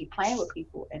 they're going to keep playing with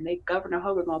people, and Governor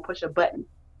Hogan going to push a button,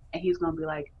 and he's going to be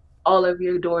like, all of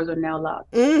your doors are now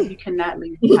locked. You cannot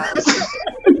leave the house.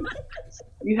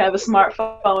 You have a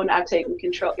smartphone, I've taken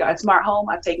control. A smart home,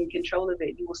 I've taken control of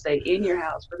it. You will stay in your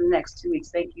house for the next 2 weeks.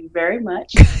 Thank you very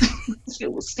much. We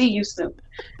will see you soon.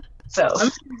 So,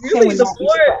 really,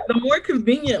 the more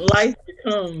convenient life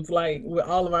becomes, like with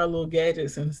all of our little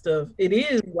gadgets and stuff, it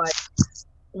is like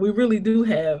we really do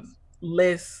have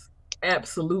less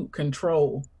absolute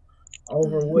control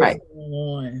over what's going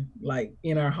on, like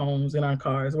in our homes, in our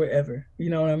cars, wherever. You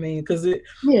know what I mean? Because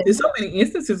there's so many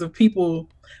instances of people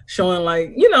showing,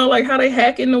 like, like how they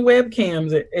hack in the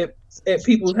webcams at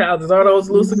people's houses, all those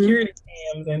little security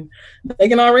cams, and they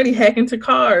can already hack into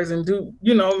cars and do,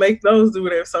 make those do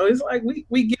whatever. So it's like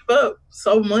we give up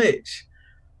so much.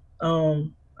 I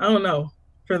don't know,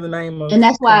 for the name of, and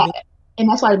that's why,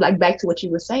 like, back to what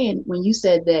you were saying when you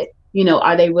said that,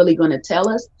 are they really going to tell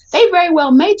us? They very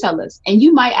well may tell us, and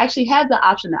you might actually have the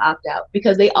option to opt out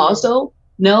because they also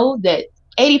know that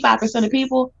 85% of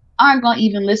people aren't going to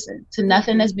even listen to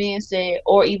nothing that's being said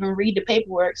or even read the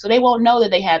paperwork. So they won't know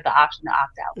that they have the option to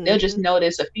opt out. They'll just know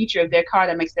there's a feature of their car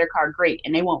that makes their car great,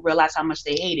 and they won't realize how much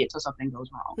they hate it till something goes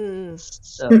wrong.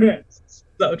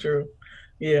 So true.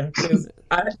 Yeah, because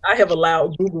I have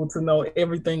allowed Google to know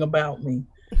everything about me.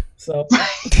 So I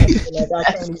feel like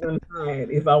I can't even hide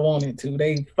if I wanted to.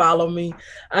 They follow me.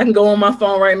 I can go on my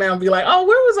phone right now and be like, oh,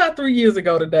 where was I 3 years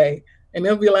ago today? And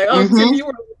they'll be like, oh, Tim, you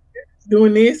were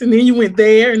doing this, and then you went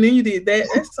there, and then you did that.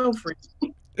 That's so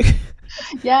freaky.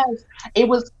 Yes, it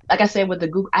was, like I said, with the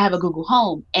Google. I have a Google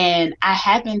Home, and I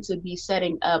happen to be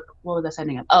setting up. What was I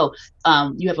setting up? Oh,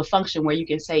 you have a function where you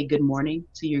can say good morning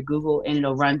to your Google, and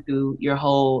it'll run through your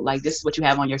whole, like, this is what you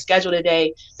have on your schedule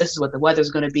today. This is what the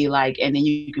weather's going to be like, and then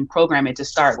you can program it to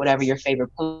start whatever your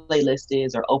favorite playlist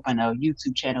is, or open a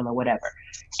YouTube channel or whatever.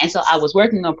 And so I was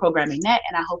working on programming that,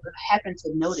 and I happened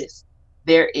to notice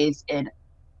there is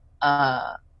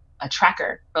a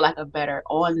tracker, for lack of better,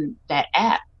 on that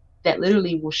app that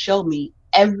literally will show me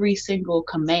every single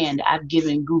command I've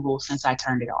given Google since I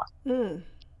turned it on.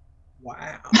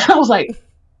 Wow. I was like,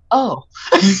 oh,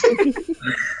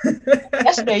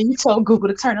 that's yesterday you told Google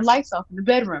to turn the lights off in the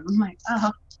bedroom. I'm like,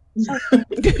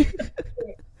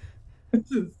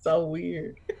 This is so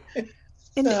weird.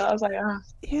 And so I was like,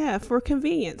 yeah, for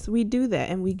convenience, we do that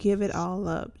and we give it all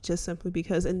up just simply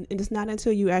because, and it's not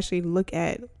until you actually look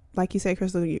at, like you said,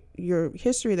 Crystal, your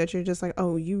history that you're just like,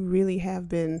 oh, you really have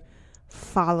been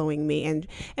following me.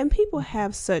 And people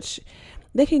have such,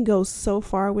 they can go so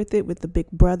far with it with the big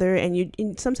brother, and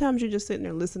sometimes you're just sitting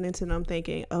there listening to them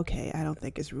thinking, okay, I don't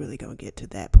think it's really going to get to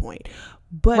that point.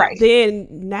 But then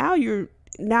now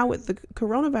with the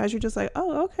coronavirus, you're just like,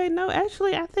 oh, okay, no,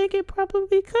 actually, I think it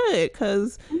probably could,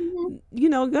 because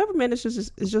government is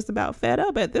just about fed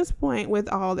up at this point with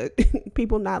all the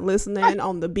people not listening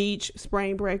on the beach,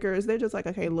 spring breakers. They're just like,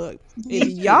 okay, look, if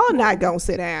y'all not gonna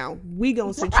sit down, we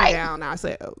gonna sit you down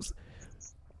ourselves.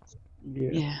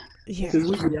 Yeah. Because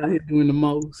we be out here doing the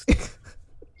most.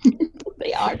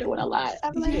 They are doing a lot.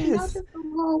 I'm like, y'all just go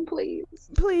home,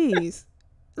 please.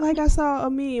 Like, I saw a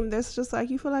meme that's just like,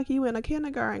 you feel like you in a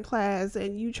kindergarten class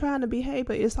and you trying to behave,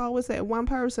 but it's always that one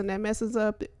person that messes it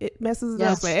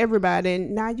up for everybody,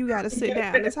 and now you got to sit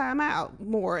down and time out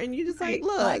more, and you just like,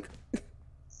 look.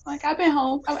 Like, I've been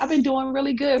home. I've been doing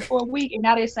really good for a week, and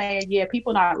now they're saying, yeah,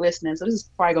 people aren't listening, so this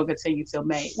is probably going to continue till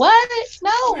May. What?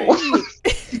 No.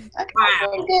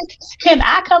 Can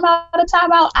I come out of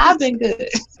timeout? I've been good.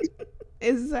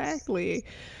 Exactly.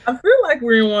 I feel like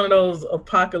we're in one of those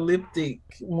apocalyptic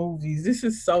movies. This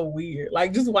is so weird.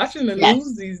 Like, just watching the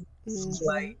news, these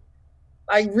like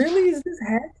really, is this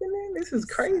happening? This is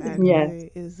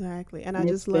crazy. Exactly. And I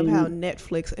just love how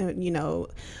Netflix,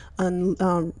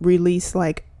 released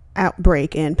like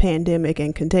Outbreak and Pandemic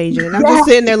and Contagion. And I'm just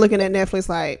sitting there looking at Netflix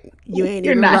like, you ain't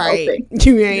even right.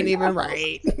 You ain't even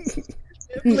right.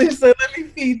 Listen, let me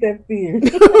feed that fear.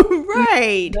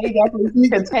 Right.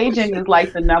 Contagion is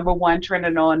like the number one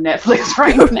trending on Netflix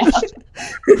right now.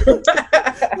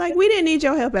 Like, we didn't need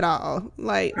your help at all.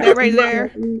 Like, that right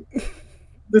there.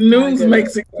 The news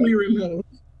makes it clear enough.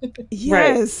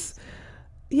 Yes. Right.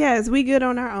 Yes, we good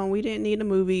on our own. We didn't need a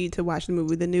movie to watch the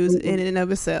movie. The news in and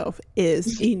of itself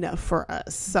is enough for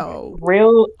us. So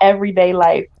real everyday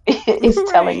life is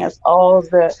telling us all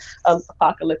the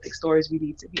apocalyptic stories we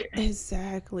need to hear.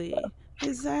 Exactly.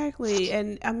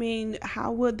 And I mean,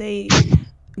 how would they?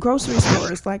 Grocery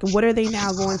stores, like, what are they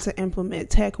now going to implement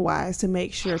tech-wise to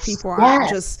make sure people aren't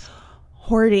just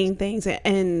hoarding things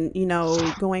and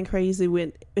going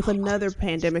crazy if another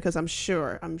pandemic, because I'm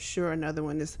sure another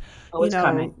one is going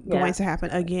to happen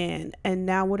again. And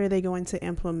now what are they going to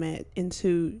implement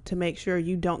to make sure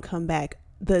you don't come back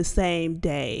the same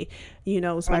day,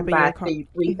 swiping your card,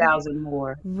 3,000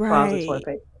 more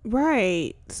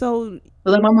right. So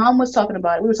like my mom was talking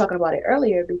about it, we were talking about it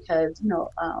earlier because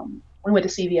we went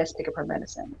to CVS to pick up her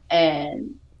medicine,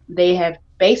 and they have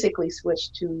basically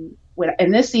switched to,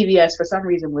 and this CVS for some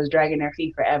reason was dragging their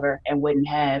feet forever and wouldn't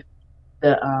have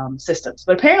the systems.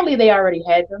 But apparently they already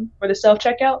had them for the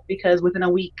self-checkout, because within a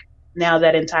week now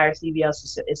that entire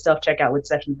CVS is self-checkout with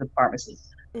sections of pharmacy.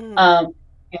 And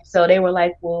so they were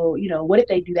like, well, what if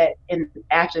they do that and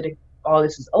after all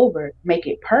this is over, make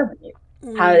it permanent?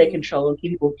 How do they control and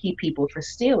keep people from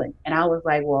stealing? And I was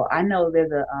like, well, I know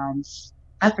there's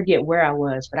I forget where I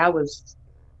was, but I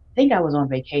think I was on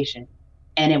vacation,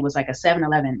 and it was like a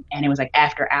 7-Eleven, and it was like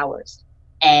after hours,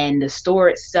 and the store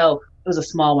itself, it was a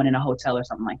small one in a hotel or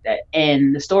something like that,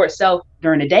 and the store itself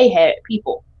during the day had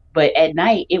people, but at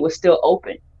night it was still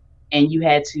open, and you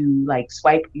had to like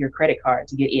swipe your credit card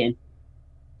to get in.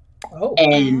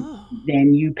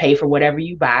 Then you pay for whatever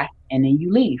you buy, and then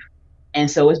you leave.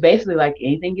 And so it's basically like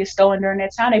anything gets stolen during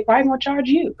that time, they probably won't charge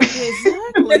you.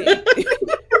 Exactly.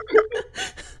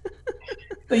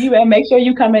 So you better make sure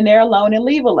you come in there alone and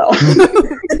leave alone.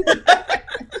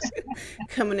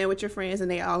 Coming in with your friends and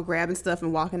they all grabbing stuff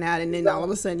and walking out, and then all of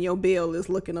a sudden your bill is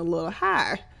looking a little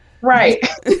high. Right.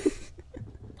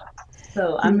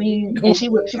 So I mean, and she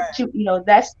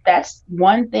that's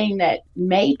one thing that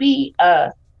may be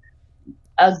a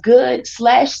good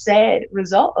 / sad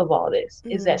result of all this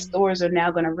is that stores are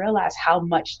now going to realize how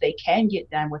much they can get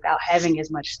done without having as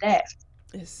much staff.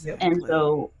 Exactly. And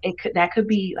so that could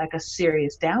be like a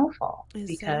serious downfall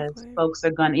because folks are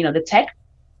going to, the tech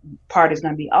part is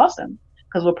going to be awesome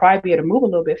because we'll probably be able to move a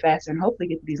little bit faster and hopefully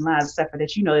get to these lines, except for that,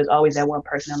 there's always that one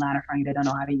person in line in front of you that don't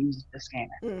know how to use the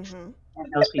scanner. And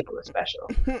those people are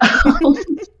special.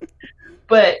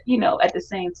 But, at the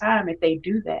same time, if they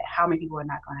do that, how many people are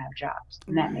not going to have jobs?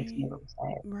 And that makes me a little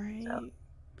sad. Right. So.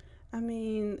 I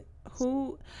mean,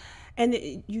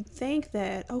 and you think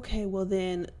that, okay, well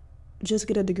then just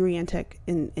get a degree in tech,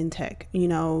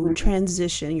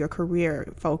 transition your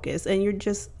career focus.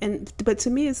 And but to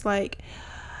me, it's like,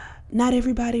 not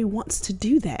everybody wants to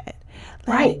do that.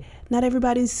 Like, Right. not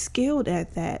everybody's skilled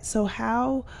at that. So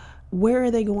where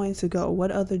are they going to go?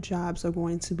 What other jobs are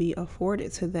going to be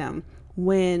afforded to them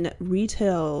when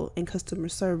retail and customer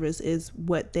service is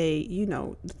what they,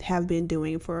 have been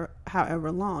doing for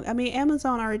however long? I mean,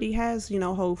 Amazon already has,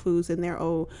 Whole Foods in their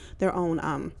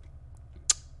own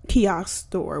kiosk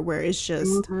store where it's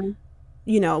just,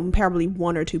 probably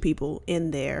one or two people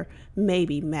in there,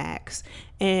 maybe max.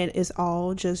 And it's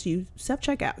all just you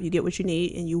self-checkout. You get what you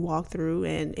need and you walk through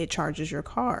and it charges your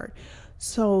card.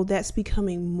 So that's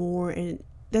becoming more, and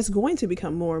that's going to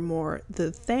become more and more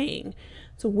the thing.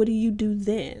 So what do you do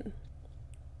then?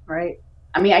 Right.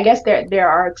 I mean, I guess there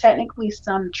are technically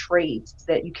some trades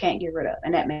that you can't get rid of,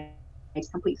 and that makes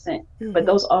complete sense. But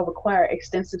those all require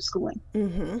extensive schooling.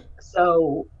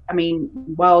 So, I mean,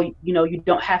 while you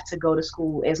don't have to go to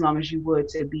school as long as you would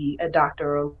to be a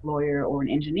doctor or a lawyer or an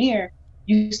engineer,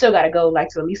 you still got to go like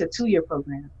to at least a 2-year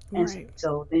program. And Right.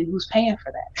 so then who's paying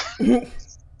for that?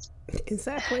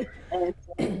 Exactly. And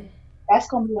so that's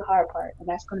going to be the hard part, and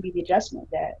that's going to be the adjustment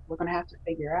that we're going to have to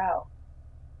figure out,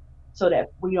 so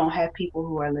that we don't have people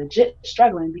who are legit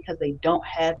struggling because they don't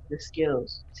have the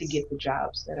skills to get the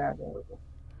jobs that are available.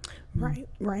 Right.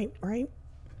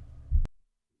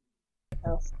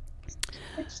 So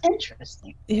it's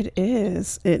interesting. It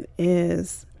is.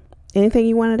 Anything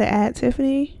you wanted to add,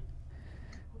 Tiffany?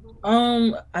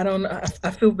 I don't know.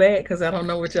 I feel bad because I don't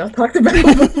know what y'all talked about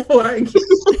before I get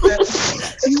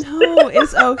No,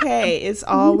 it's okay. It's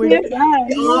all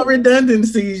all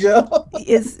redundancies, y'all.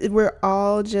 we're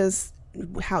all just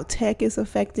how tech is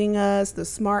affecting us, the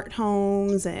smart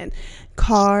homes and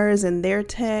cars and their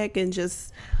tech, and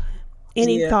just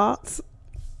any thoughts?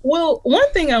 Well,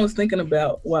 one thing I was thinking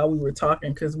about while we were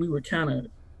talking, because we were kind of,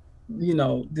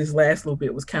 this last little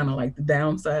bit was kind of like the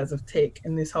downsides of tech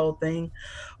and this whole thing.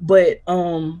 But,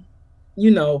 when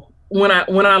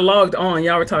I logged on,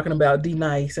 y'all were talking about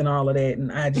D-Nice and all of that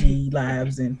and IG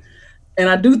lives. And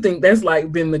I do think that's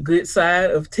like been the good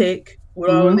side of tech with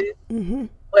all of it.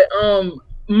 But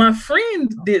my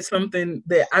friend did something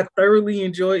that I thoroughly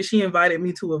enjoyed. She invited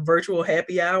me to a virtual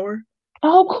happy hour.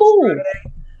 Oh, cool.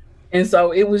 And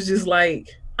so it was just like,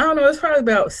 I don't know, it's probably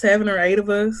about 7 or 8 of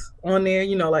us on there.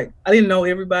 Like I didn't know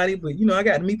everybody, but I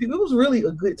got to meet people. It was really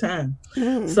a good time.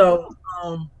 So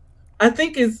I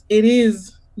think it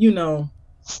is,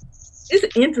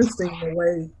 it's interesting the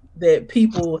way that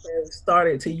people have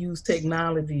started to use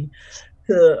technology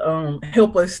to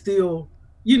help us still,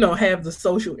 have the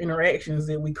social interactions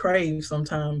that we crave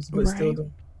sometimes, but still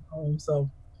do home. So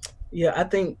yeah, I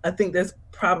think that's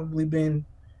probably been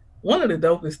one of the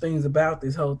dopest things about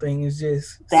this whole thing is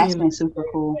just that's been super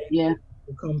cool. Yeah.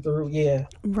 Come through. Yeah.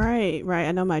 Right.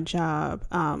 I know my job,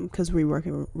 because we're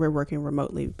working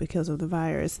remotely because of the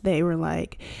virus. They were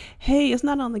like, hey, it's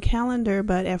not on the calendar,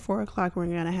 but at 4:00 we're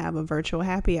going to have a virtual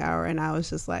happy hour. And I was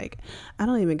just like, I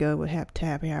don't even go with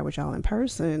happy hour with y'all in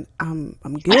person. I'm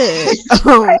good.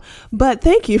 But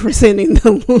thank you for sending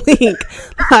the link.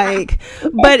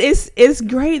 But it's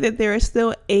great that they're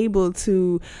still able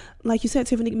to, like you said,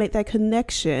 Tiffany, make that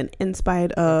connection in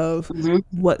spite of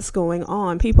what's going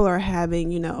on. People are having,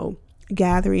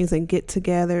 gatherings and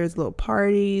get-togethers, little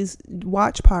parties,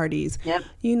 watch parties,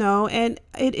 and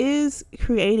it is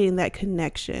creating that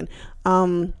connection.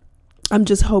 I'm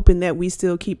just hoping that we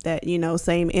still keep that,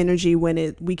 same energy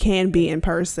when we can be in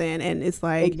person. And it's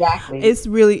like, it's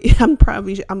really, I'm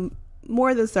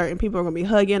more than certain people are going to be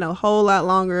hugging a whole lot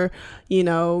longer,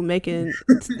 making,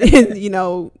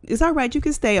 it's all right. You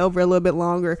can stay over a little bit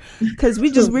longer because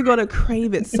we're going to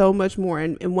crave it so much more.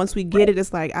 And once we get it,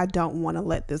 it's like, I don't want to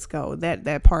let this go. That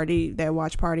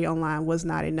watch party online was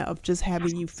not enough. Just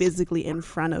having you physically in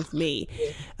front of me.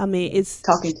 I mean, it's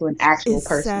talking to an actual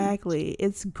person. Exactly.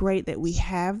 It's great that we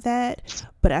have that,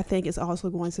 but I think it's also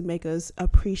going to make us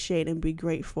appreciate and be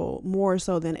grateful more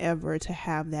so than ever to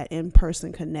have that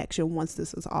in-person connection once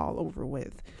this is all over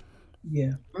with.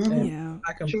 Yeah. Yeah.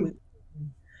 I completely.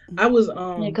 I was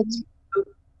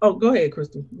oh, go ahead,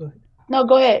 Crystal. Go ahead. No,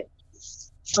 go ahead.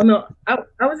 Oh no, I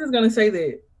was just gonna say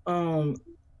that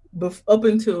up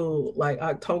until like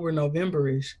October,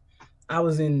 November-ish, I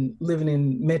was living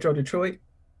in Metro Detroit,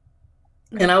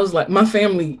 and I was like, my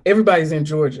family, everybody's in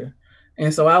Georgia,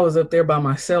 and so I was up there by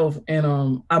myself,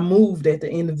 and I moved at the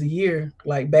end of the year,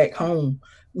 like back home,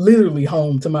 literally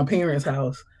home to my parents'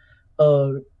 house,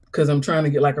 because I'm trying to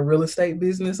get like a real estate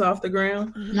business off the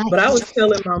ground. Nice. But I was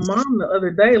telling my mom the other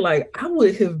day, like I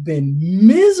would have been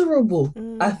miserable,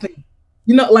 I think,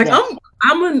 like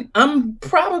I'm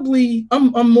probably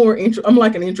more I'm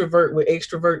like an introvert with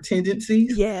extrovert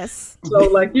tendencies. Yes. So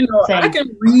like, I can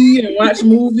read and watch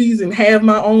movies and have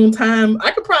my own time.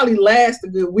 I could probably last a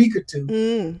good week or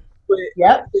two. But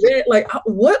that, like,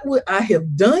 what would I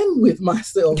have done with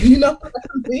myself? You know what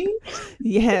I mean?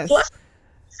 Yes.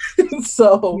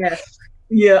 So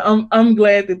yeah, I'm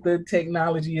glad that the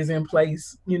technology is in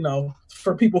place,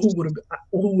 for people who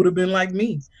would have been like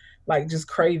me, like just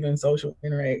craving social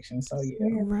interaction. So yeah.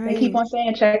 Right. They keep on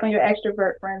saying check on your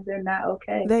extrovert friends, they're not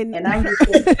okay. And I'm just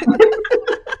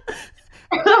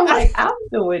I'm like, I'm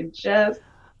doing just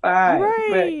fine.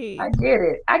 Right. But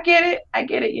I get it.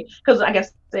 Because I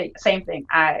guess the same thing.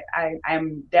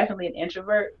 I'm definitely an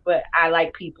introvert, but I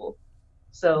like people.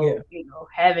 So,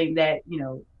 having that,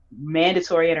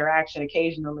 mandatory interaction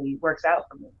occasionally works out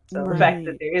for me. So the fact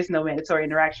that there is no mandatory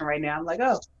interaction right now, I'm like,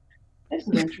 oh, this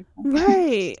is interesting.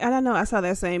 Right. And I know I saw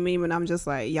that same meme and I'm just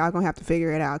like, y'all gonna have to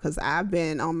figure it out because I've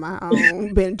been on my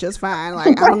own, been just fine.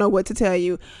 Like, I don't know what to tell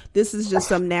you. This is just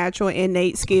some natural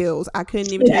innate skills. I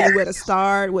couldn't even tell you where to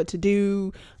start, what to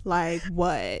do, like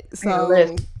what. So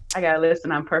I got a list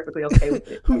and I'm perfectly okay with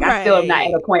it. Like, I still am not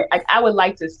at a point. I would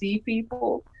like to see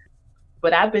people,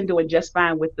 but I've been doing just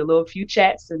fine with the little few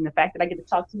chats and the fact that I get to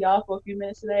talk to y'all for a few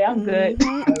minutes today. I'm good.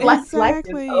 Exactly. Life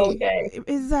is okay.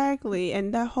 Exactly.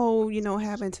 And that whole,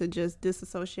 having to just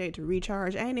disassociate to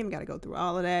recharge, I ain't even got to go through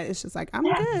all of that. It's just like, I'm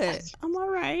good. I'm all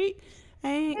right.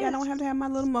 I don't have to have my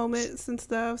little moments and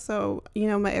stuff. So,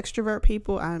 my extrovert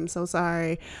people, I'm so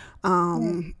sorry.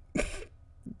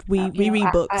 We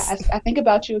read books. I think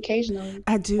about you occasionally.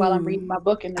 I do. While I'm reading my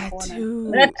book in the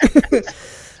corner. I do.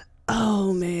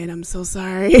 Oh man, I'm so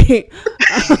sorry.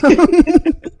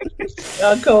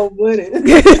 Cold-blooded.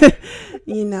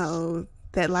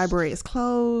 That library is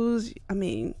closed. I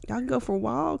mean, y'all can go for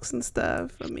walks and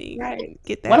stuff. I mean,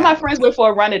 get that. One of my friends went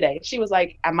for a run today. She was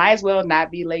like, I might as well not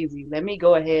be lazy. Let me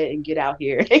go ahead and get out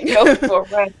here and go for a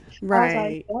run.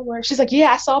 Right. I was like, she's like,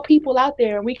 yeah, I saw people out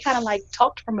there and we kind of like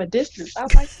talked from a distance. I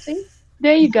was like, see,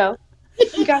 there you go.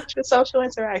 You got your social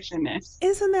interaction there.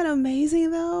 Isn't that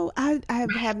amazing though? I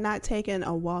have not taken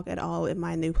a walk at all in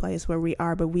my new place where we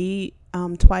are, but we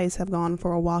twice have gone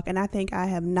for a walk and I think I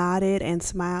have nodded and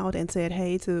smiled and said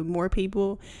hey to more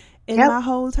people in my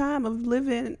whole time of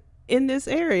living in this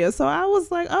area. So I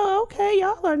was like, oh, okay,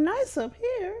 y'all are nice up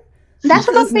here. That's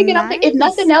what I'm thinking. Nice. I'm thinking, if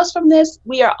nothing else from this,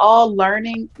 we are all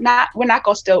learning. We're not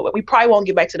gonna we probably won't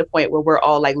get back to the point where we're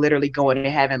all like literally going and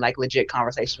having like legit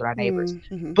conversations with our neighbors.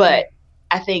 Mm-hmm. But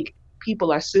I think people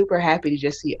are super happy to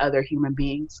just see other human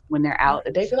beings when they're out.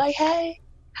 They be like, hey,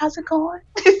 how's it going?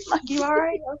 Like, you all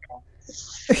right?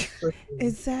 Okay.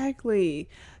 Exactly.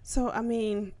 So, I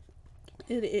mean,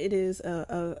 it is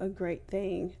a great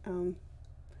thing.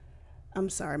 I'm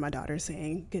sorry, my daughter's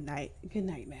saying good night. Good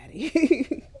night,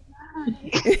 Maddie.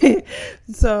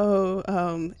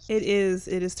 So it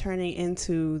is turning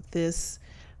into this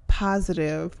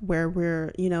positive where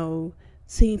we're,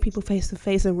 seeing people face to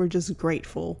face and we're just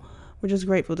grateful. We're just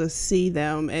grateful to see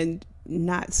them and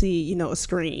not see, a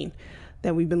screen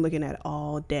that we've been looking at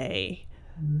all day.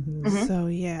 Mm-hmm. So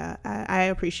yeah, I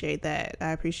appreciate that.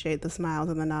 I appreciate the smiles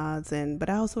and the nods, but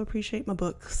I also appreciate my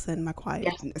books and my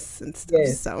quietness and stuff.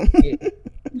 Yes. So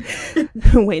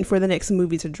waiting for the next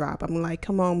movie to drop. I'm like,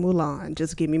 come on, Mulan,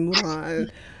 just give me Mulan.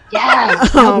 Yeah,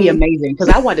 that'll be amazing because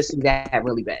I want to see that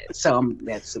really bad. So I'm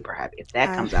super happy if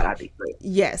that comes out. I'd be great.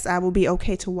 Yes, I will be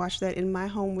okay to watch that in my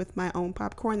home with my own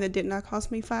popcorn that did not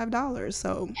cost me $5.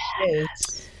 So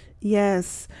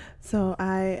yes. So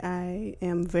I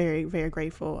am very, very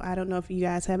grateful. I don't know if you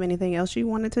guys have anything else you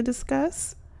wanted to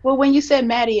discuss. Well, when you said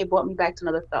Maddie, it brought me back to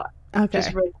another thought. Okay.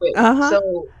 Just real quick.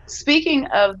 So speaking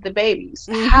of the babies,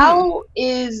 how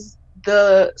is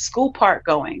the school part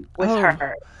going with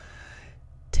her?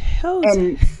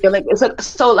 And like,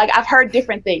 so like I've heard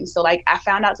different things. So like I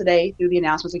found out today through the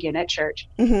announcements again at church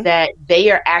that they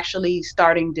are actually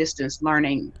starting distance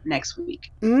learning next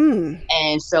week.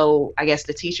 And so I guess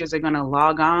the teachers are going to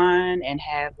log on and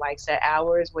have like set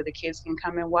hours where the kids can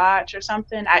come and watch or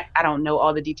something. I don't know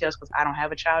all the details because I don't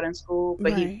have a child in school,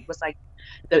 but he was like,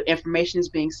 the information is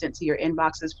being sent to your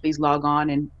inboxes. Please log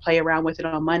on and play around with it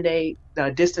on Monday.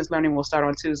 The distance learning will start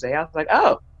on Tuesday. I was like,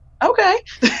 oh, okay.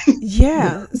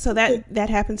 Yeah. So that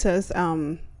happened to us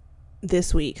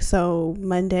this week. So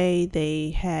Monday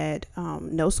they had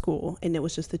no school and it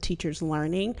was just the teachers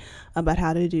learning about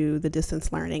how to do the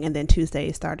distance learning. And then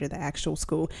Tuesday started the actual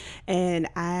school. And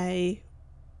I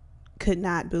could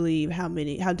not believe how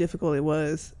difficult it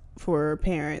was for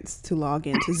parents to log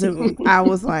into Zoom. I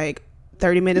was like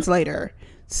 30 minutes later,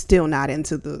 still not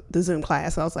into the Zoom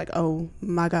class. So I was like, oh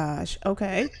my gosh,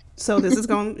 okay. So this is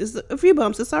it's a few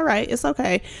bumps. It's all right. It's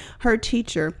okay. Her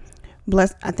teacher,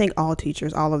 I think all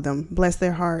teachers, all of them, bless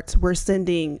their hearts, were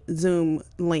sending Zoom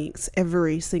links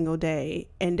every single day.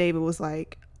 And David was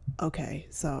like, okay,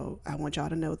 so I want y'all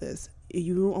to know this.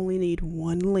 You only need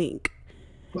one link.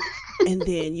 And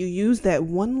then you use that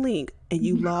one link and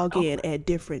you log in at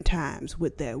different times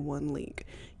with that one link.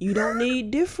 You don't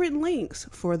need different links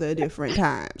for the different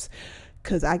times,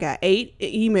 because I got 8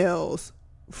 emails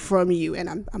from you and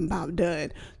I'm about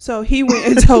done. So he went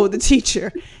and told the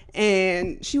teacher,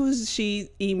 and she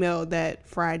emailed that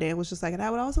Friday and was just like, and I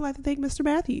would also like to thank Mr.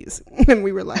 Matthews. And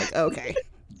we were like, okay,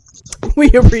 we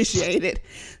appreciate it.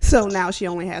 So now she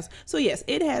only has, so yes,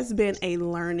 it has been a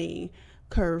learning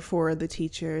curve for the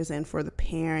teachers and for the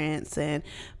parents. And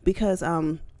because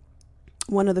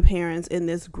one of the parents in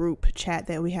this group chat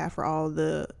that we have for all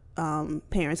the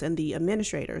parents and the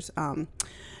administrators,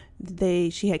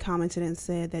 she had commented and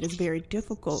said that it's very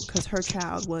difficult because her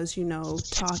child was,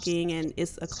 talking, and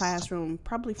it's a classroom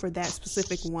probably for that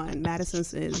specific one. Madison's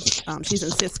she's in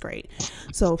 6th grade.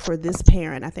 So for this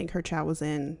parent, I think her child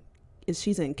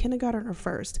she's in kindergarten or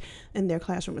first, and their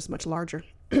classroom is much larger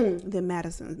than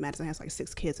Madison's. Madison has like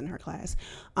 6 kids in her class.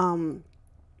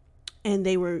 And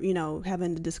they were,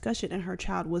 having the discussion, and her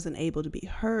child wasn't able to be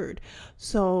heard.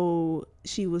 So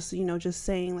she was, just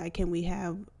saying, like, can we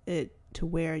have it to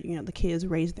where, the kids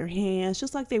raise their hands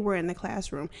just like they were in the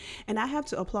classroom. And I have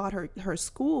to applaud her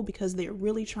school, because they're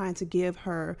really trying to give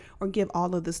her, or give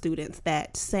all of the students,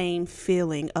 that same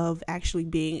feeling of actually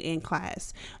being in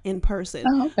class in person.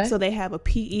 Oh, okay. So they have a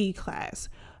PE class,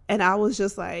 and I was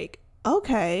just like,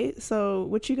 okay, so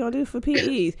what you gonna do for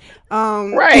PE?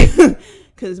 Right.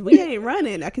 Because we ain't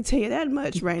running, I can tell you that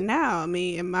much right now. I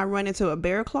mean, am I running to a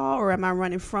bear claw, or am I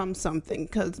running from something?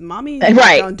 Because mommy is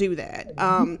not gonna do that.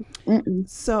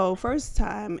 So first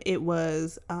time it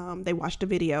was, they watched a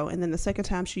video, and then the second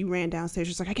time she ran downstairs,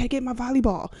 she's like, I gotta get my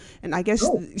volleyball. And I guess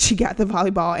she got the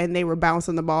volleyball, and they were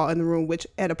bouncing the ball in the room, which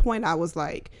at a point I was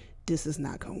like, this is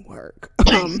not gonna work.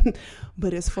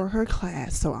 But it's for her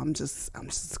class, so I'm just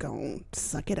gonna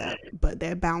suck it up. But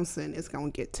that bouncing is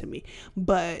gonna get to me.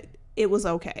 But it was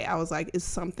okay. I was like, it's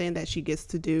something that she gets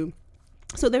to do.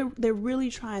 So they're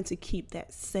really trying to keep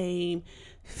that same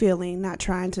feeling, not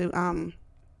trying to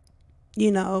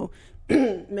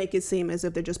make it seem as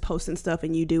if they're just posting stuff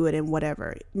and you do it and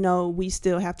whatever. No, we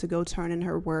still have to go turn in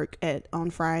her work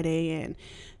on Friday, and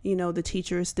the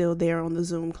teacher is still there on the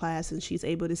Zoom class, and she's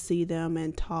able to see them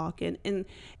and talk, and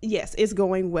yes, it's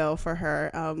going well for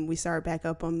her. We start back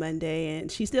up on Monday,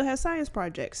 and she still has science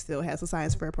projects, still has a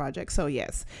science fair project. So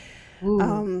yes.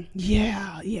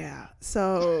 Yeah.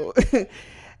 So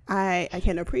I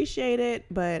can appreciate it,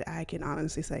 but I can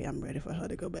honestly say I'm ready for her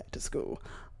to go back to school.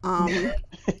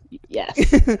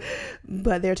 Yes.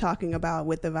 But they're talking about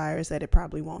with the virus that it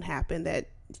probably won't happen, that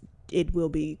it will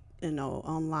be,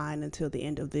 online until the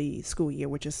end of the school year,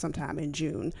 which is sometime in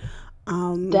June.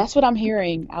 That's what I'm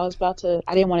hearing. I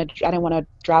didn't want to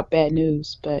drop bad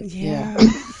news, but yeah.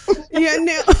 Yeah,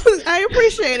 no, I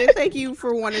appreciate it. Thank you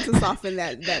for wanting to soften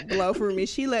that blow for me.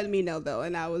 She let me know though,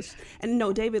 and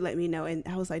David let me know, and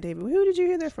I was like, David, who did you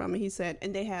hear that from? And he said,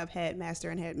 and they have headmaster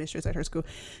and headmistress at her school.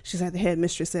 She said the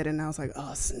headmistress said it, and I was like,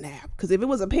 oh snap, because if it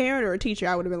was a parent or a teacher,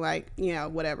 I would have been like,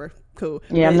 whatever, cool.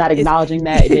 Yeah, but I'm not acknowledging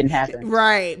that it didn't happen.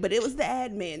 Right, but it was the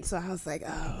admin, so I was like,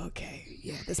 oh, okay,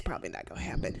 yeah, this is probably not gonna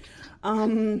happen.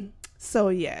 So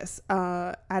yes,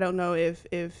 I don't know if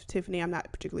Tiffany, I'm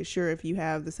not particularly sure if you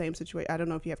have the same situation. I don't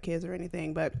know if you have kids or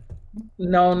anything, but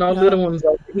no little ones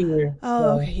over here.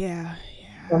 Oh, so yeah.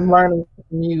 I'm learning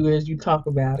from you as you talk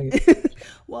about it.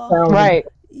 Well, right.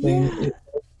 Yeah.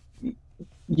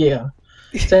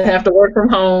 To have to work from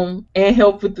home and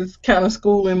help with this kind of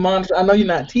school and monitor. I know you're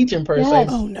not teaching per se.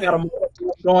 Oh no. Got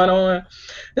going on.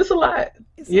 It's a lot.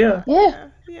 Yeah.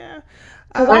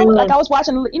 Because I was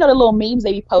watching, the little memes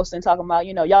they be posting talking about,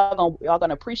 y'all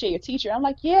gonna appreciate your teacher. I'm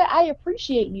like, yeah, I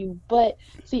appreciate you, but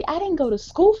see, I didn't go to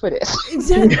school for this.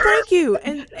 Exactly. Thank you.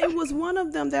 And it was one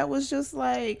of them that was just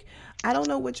like, I don't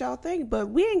know what y'all think, but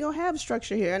we ain't gonna have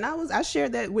structure here. And I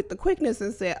shared that with the quickness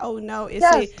and said, oh no,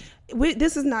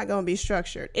 this is not gonna be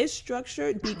structured. It's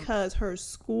structured because her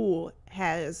school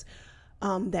has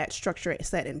that structure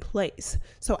set in place.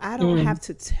 So I don't have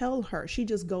to tell her. She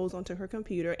just goes onto her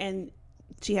computer, and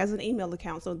she has an email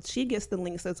account, so she gets the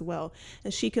links as well,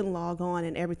 and she can log on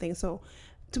and everything. So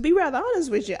to be rather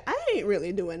honest with you, I ain't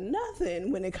really doing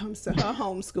nothing when it comes to her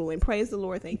homeschooling. Praise the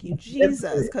Lord. Thank you,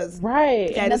 Jesus, because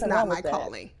that is not my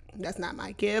calling. That's not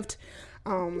my gift.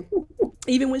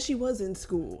 Even when she was in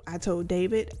school, I told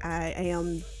David, I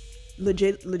am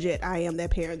legit, I am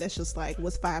that parent that's just like,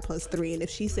 what's 5 plus 3? And if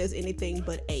she says anything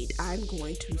but 8, I'm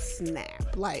going to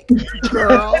snap. Like,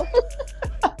 girl,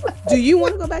 do you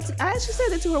want to go back to? I actually said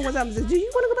that to her one time. I said, do you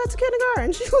want to go back to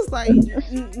kindergarten? She was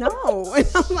like, no. And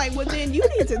I'm like, well, then you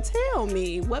need to tell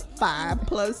me what 5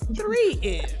 plus 3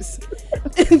 is.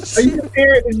 Are you the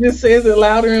parent that just says it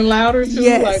louder and louder too?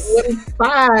 Yes. Like, what is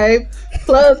 5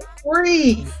 plus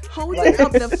 3? Holding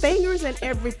up the fingers and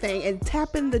everything and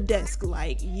tapping the desk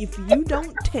like, if you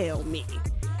don't tell me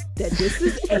that this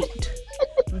is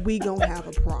 8, we gonna have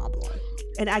a problem.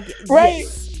 And I get Right.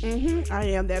 Yes, I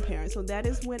am that parent. So that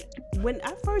is when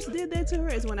I first did that to her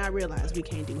is when I realized we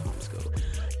can't do homeschool,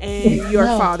 and your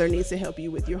father needs to help you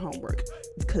with your homework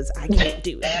because I can't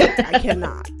do it. I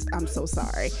cannot. I'm so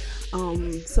sorry.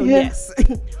 So yes,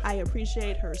 I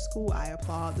appreciate her school. I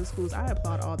applaud the schools. I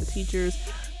applaud all the teachers,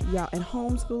 y'all, and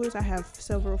homeschoolers. I have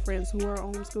several friends who are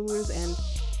homeschoolers, and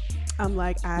I'm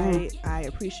like, I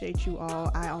appreciate you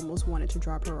all. I almost wanted to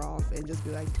drop her off and just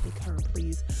be like, take her,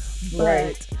 please.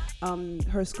 But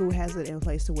her school has it in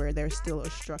place to where there's still a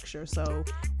structure. So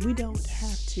we don't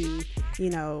have to,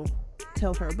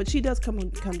 tell her. But she does come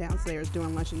downstairs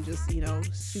during lunch and just,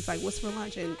 she's like, what's for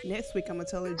lunch? And next week I'm going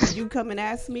to tell her, do you come and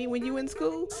ask me when you in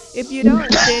school? If you don't,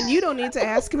 then you don't need to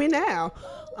ask me now.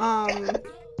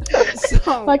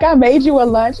 So, like, I made you a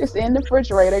lunch. It's in the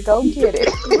refrigerator. Go get it.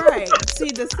 Right.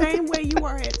 See, the same way you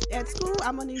are at school,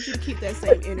 I'm gonna need you to keep that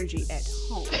same energy at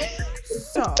home.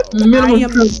 So I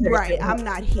am right. I'm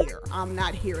not here. I'm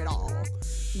not here at all.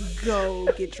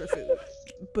 Go get your food.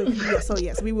 But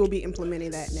yes, we will be implementing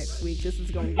that next week. This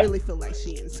is going to really feel like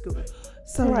she in school.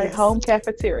 So yes. Home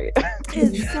cafeteria.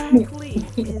 Exactly.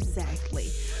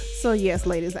 So yes,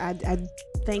 ladies, I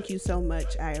thank you so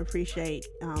much. I appreciate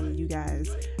you guys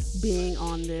being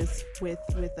on this with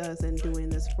us and doing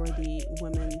this for the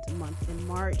Women's Month in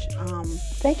March.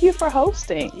 Thank you for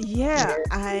hosting. Yeah,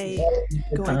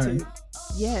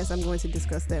 I'm going to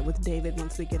discuss that with David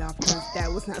once we get off, because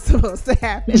that was not supposed to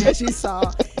happen. As you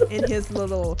saw in his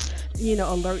little,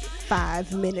 alert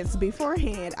 5 minutes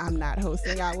beforehand, I'm not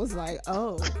hosting. I was like,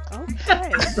 oh,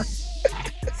 okay.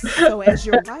 So as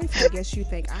your wife, I guess you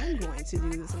think I'm going to do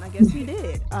this, and I guess you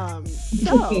did.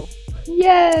 So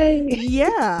yay!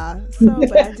 Yeah. So,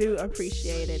 but I do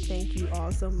appreciate it. Thank you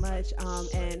all so much.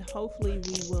 And hopefully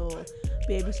we will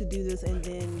be able to do this and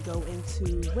then go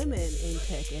into women in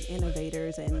tech and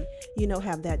innovators, and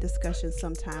have that discussion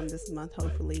sometime this month,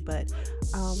 hopefully. But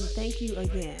thank you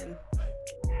again.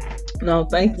 No,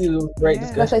 thank you. Great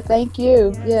discussion. I say thank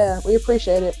you. Yes. Yeah, we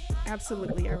appreciate it.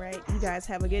 Absolutely. All right. You guys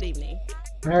have a good evening.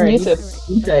 All right. You too.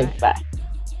 All right. Bye.